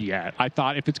happened yet, I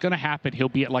thought if it's going to happen, he'll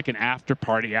be at like an after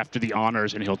party after the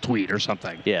honors and he'll tweet or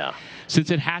something. Yeah.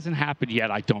 Since it hasn't happened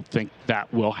yet, I don't think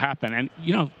that will happen. And,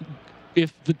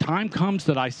 if the time comes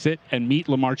that I sit and meet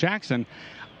Lamar Jackson,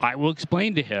 I will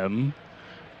explain to him,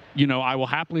 I will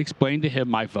happily explain to him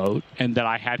my vote and that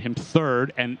I had him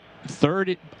third. And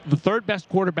the third best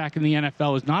quarterback in the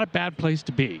NFL is not a bad place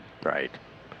to be. Right.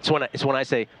 It's when I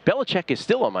say Belichick is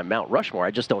still on my Mount Rushmore.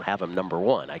 I just don't have him number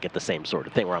one. I get the same sort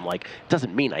of thing where I'm like,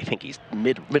 doesn't mean I think he's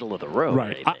middle of the road.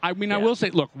 Right. I will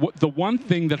say, look, the one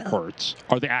thing that hurts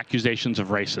are the accusations of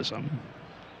racism.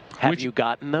 Have you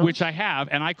gotten those? Which I have,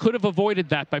 and I could have avoided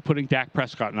that by putting Dak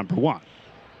Prescott number one.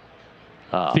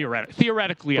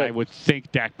 Theoretically, I would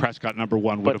think Dak Prescott number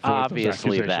one would avoid those accusations.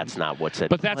 Obviously, that's not what's at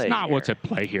play. But that's not what's at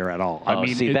play here at all.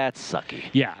 That's sucky.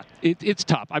 Yeah, it's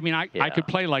tough. I could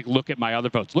play look at my other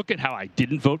votes. Look at how I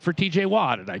didn't vote for T.J.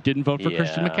 Watt and I didn't vote for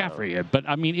Christian McCaffrey. But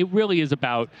it really is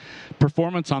about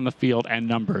performance on the field and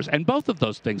numbers. And both of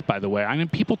those things, by the way.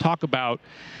 People talk about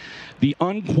the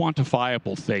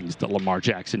unquantifiable things that Lamar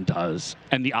Jackson does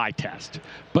and the eye test.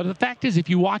 But the fact is, if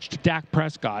you watched Dak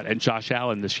Prescott and Josh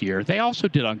Allen this year, they also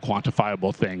did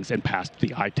unquantifiable things and passed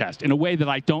the eye test in a way that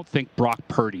I don't think Brock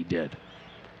Purdy did.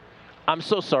 I'm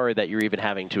so sorry that you're even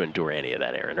having to endure any of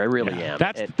that, Aaron. I really am.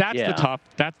 That's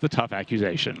the tough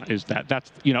accusation. Is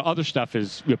that's other stuff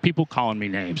is people calling me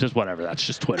names is whatever. That's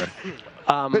just Twitter.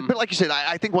 But like you said,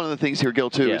 I think one of the things here,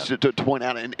 Gil, too, is to point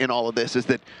out in all of this is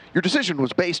that your decision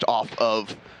was based off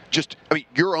of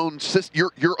your own system.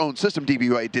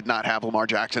 DVOA did not have Lamar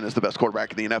Jackson as the best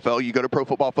quarterback in the NFL. You go to Pro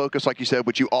Football Focus, like you said,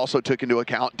 which you also took into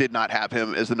account, did not have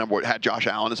him as the number one, had Josh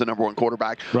Allen as the number one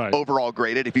quarterback. Right. Overall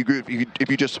graded. If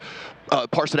you just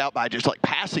parse it out by just like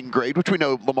passing grade, which we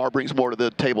know Lamar brings more to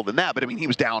the table than that, but he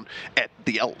was down at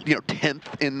the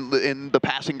 10th in the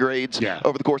passing grades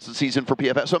over the course of the season for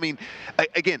PFF. So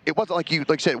again, it wasn't like you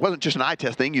said, it wasn't just an eye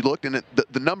test thing. You looked and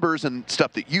the numbers and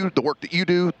stuff the work that you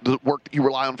do, the work that you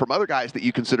rely on from other guys that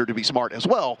you consider to be smart as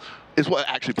well, is what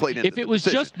actually played into If it was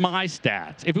just my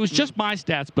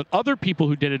stats, but other people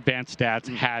who did advanced stats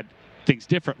had things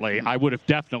differently, I would have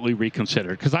definitely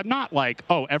reconsidered. Because I'm not like,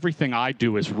 everything I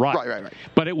do is right. Right.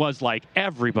 But it was like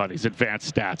everybody's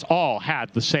advanced stats all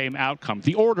had the same outcome.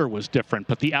 The order was different,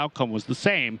 but the outcome was the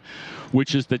same,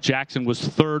 which is that Jackson was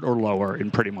third or lower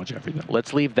in pretty much everything.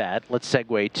 Let's leave that. Let's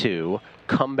segue to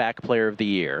comeback player of the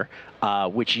year,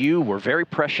 which you were very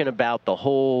prescient about the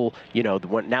whole,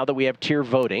 now that we have tier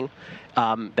voting,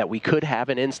 that we could have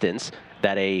an instance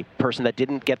that a person that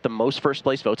didn't get the most first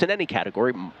place votes in any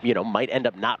category, might end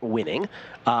up not winning,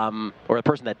 or a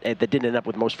person that didn't end up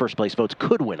with most first place votes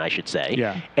could win, I should say.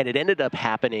 Yeah. And it ended up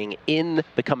happening in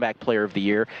the comeback player of the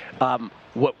year.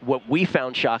 What we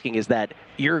found shocking is that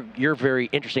your very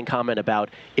interesting comment about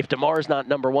if DeMar is not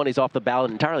number one, he's off the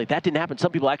ballot entirely. That didn't happen.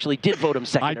 Some people actually did vote him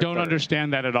second. I don't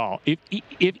understand that at all. If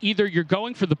either you're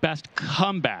going for the best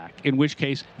comeback, in which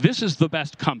case this is the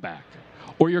best comeback,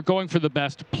 or you're going for the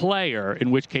best player,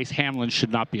 in which case Hamlin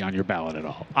should not be on your ballot at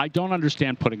all. I don't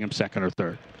understand putting him second or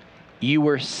third. You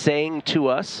were saying to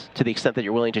us, to the extent that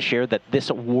you're willing to share, that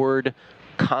this award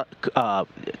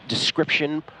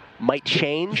description might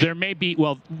change? There may be,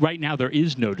 right now there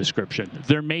is no description.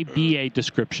 There may be a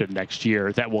description next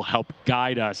year that will help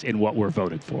guide us in what we're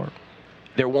voting for.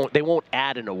 They won't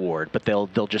add an award, but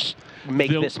they'll just make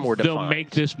this more defined. They'll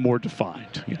make this more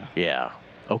defined. Yeah. Yeah.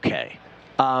 Okay.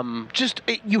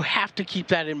 You have to keep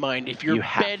that in mind if you're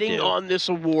betting on this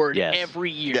award every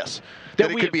year. Yes. That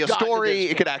it could be a story.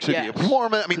 It could actually be a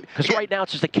performance. Because right now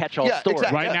it's just a catch-all story.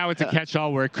 Exactly. Right now it's a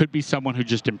catch-all where it could be someone who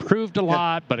just improved a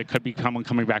lot, but it could be someone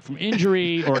coming back from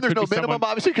injury. Or and there's no minimum,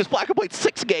 obviously, because Flacco played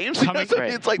 6 games.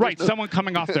 Someone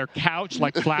coming off their couch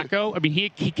like Flacco.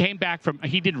 He came back from,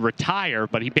 he didn't retire,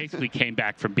 but he basically came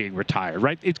back from being retired,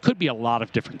 right? It could be a lot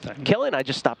of different things. Kelly and I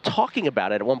just stopped talking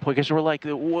about it at one point because we're like,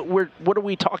 what are we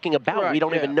we talking about? Right, We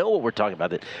don't yeah. even know what we're talking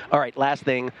about. All right, last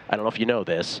thing. I don't know if you know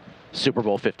this. Super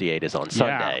Bowl 58 is on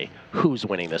Sunday. Who's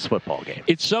winning this football game?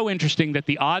 It's so interesting that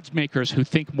the odds makers who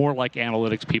think more like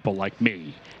analytics people like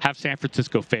me have San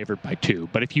Francisco favored by 2.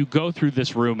 But if you go through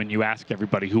this room and you ask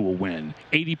everybody who will win,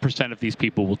 80% of these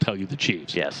people will tell you the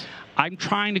Chiefs. Yes. I'm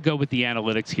trying to go with the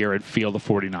analytics here and feel the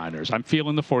 49ers. I'm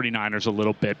feeling the 49ers a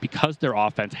little bit because their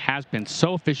offense has been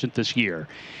so efficient this year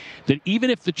that even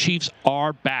if the Chiefs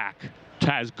are back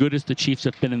to as good as the Chiefs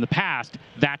have been in the past,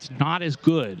 that's not as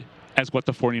good as what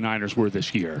the 49ers were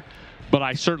this year. But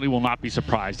I certainly will not be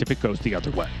surprised if it goes the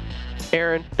other way.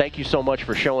 Aaron, thank you so much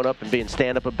for showing up and being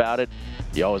stand-up about it.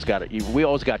 You always got it. We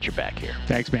always got your back here.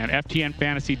 Thanks, man.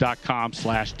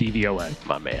 FTNFantasy.com/DVOA.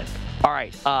 My man. All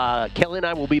right. Kelly and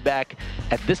I will be back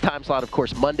at this time slot, of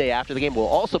course, Monday after the game. We'll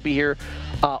also be here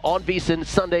on VSiN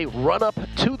Sunday run-up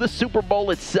to the Super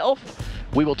Bowl itself.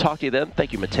 We will talk to you then.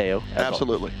 Thank you, Mateo.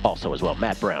 Absolutely. Also as well,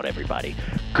 Matt Brown, everybody.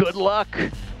 Good luck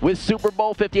with Super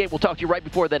Bowl 58. We'll talk to you right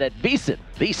before that at VSiN,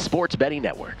 the Sports Betting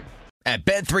Network. At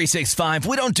Bet365,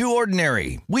 we don't do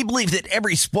ordinary. We believe that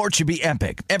every sport should be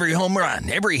epic. Every home run,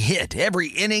 every hit, every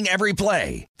inning, every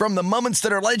play. From the moments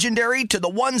that are legendary to the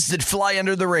ones that fly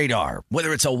under the radar.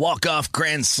 Whether it's a walk-off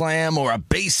grand slam or a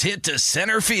base hit to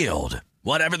center field.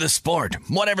 Whatever the sport,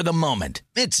 whatever the moment,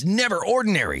 it's never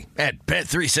ordinary at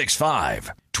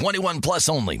Bet365. 21 plus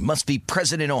only. Must be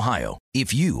present in Ohio.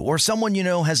 If you or someone you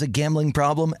know has a gambling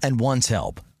problem and wants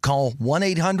help, call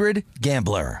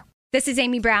 1-800-GAMBLER. This is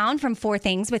Amy Brown from 4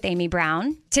 Things with Amy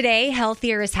Brown. Today,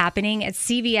 healthier is happening at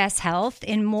CVS Health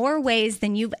in more ways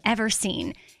than you've ever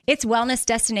seen. It's wellness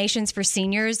destinations for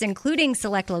seniors, including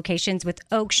select locations with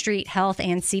Oak Street Health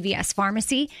and CVS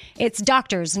Pharmacy. It's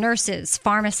doctors, nurses,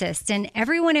 pharmacists, and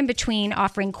everyone in between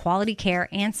offering quality care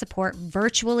and support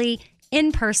virtually,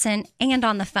 in person, and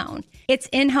on the phone. It's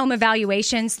in-home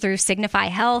evaluations through Signify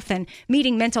Health and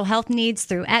meeting mental health needs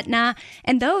through Aetna.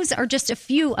 And those are just a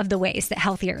few of the ways that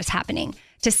healthier is happening.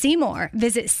 To see more,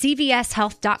 visit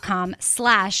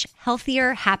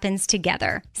cvshealth.com/healthier happens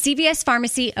together. CVS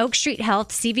Pharmacy, Oak Street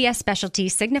Health, CVS Specialty,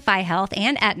 Signify Health,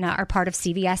 and Aetna are part of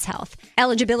CVS Health.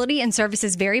 Eligibility and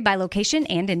services vary by location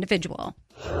and individual.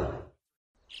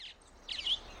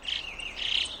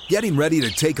 Getting ready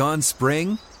to take on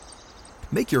spring?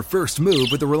 Make your first move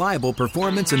with the reliable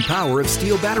performance and power of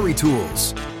Steel battery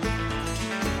tools.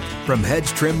 From hedge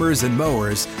trimmers and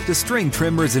mowers to string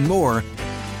trimmers and more,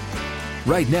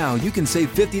 right now you can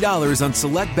save $50 on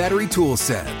select battery tool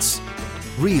sets.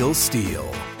 Real Steel.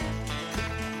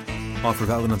 Offer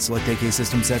valid on select AK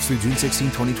system sets through June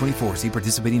 16, 2024. See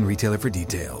participating retailer for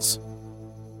details.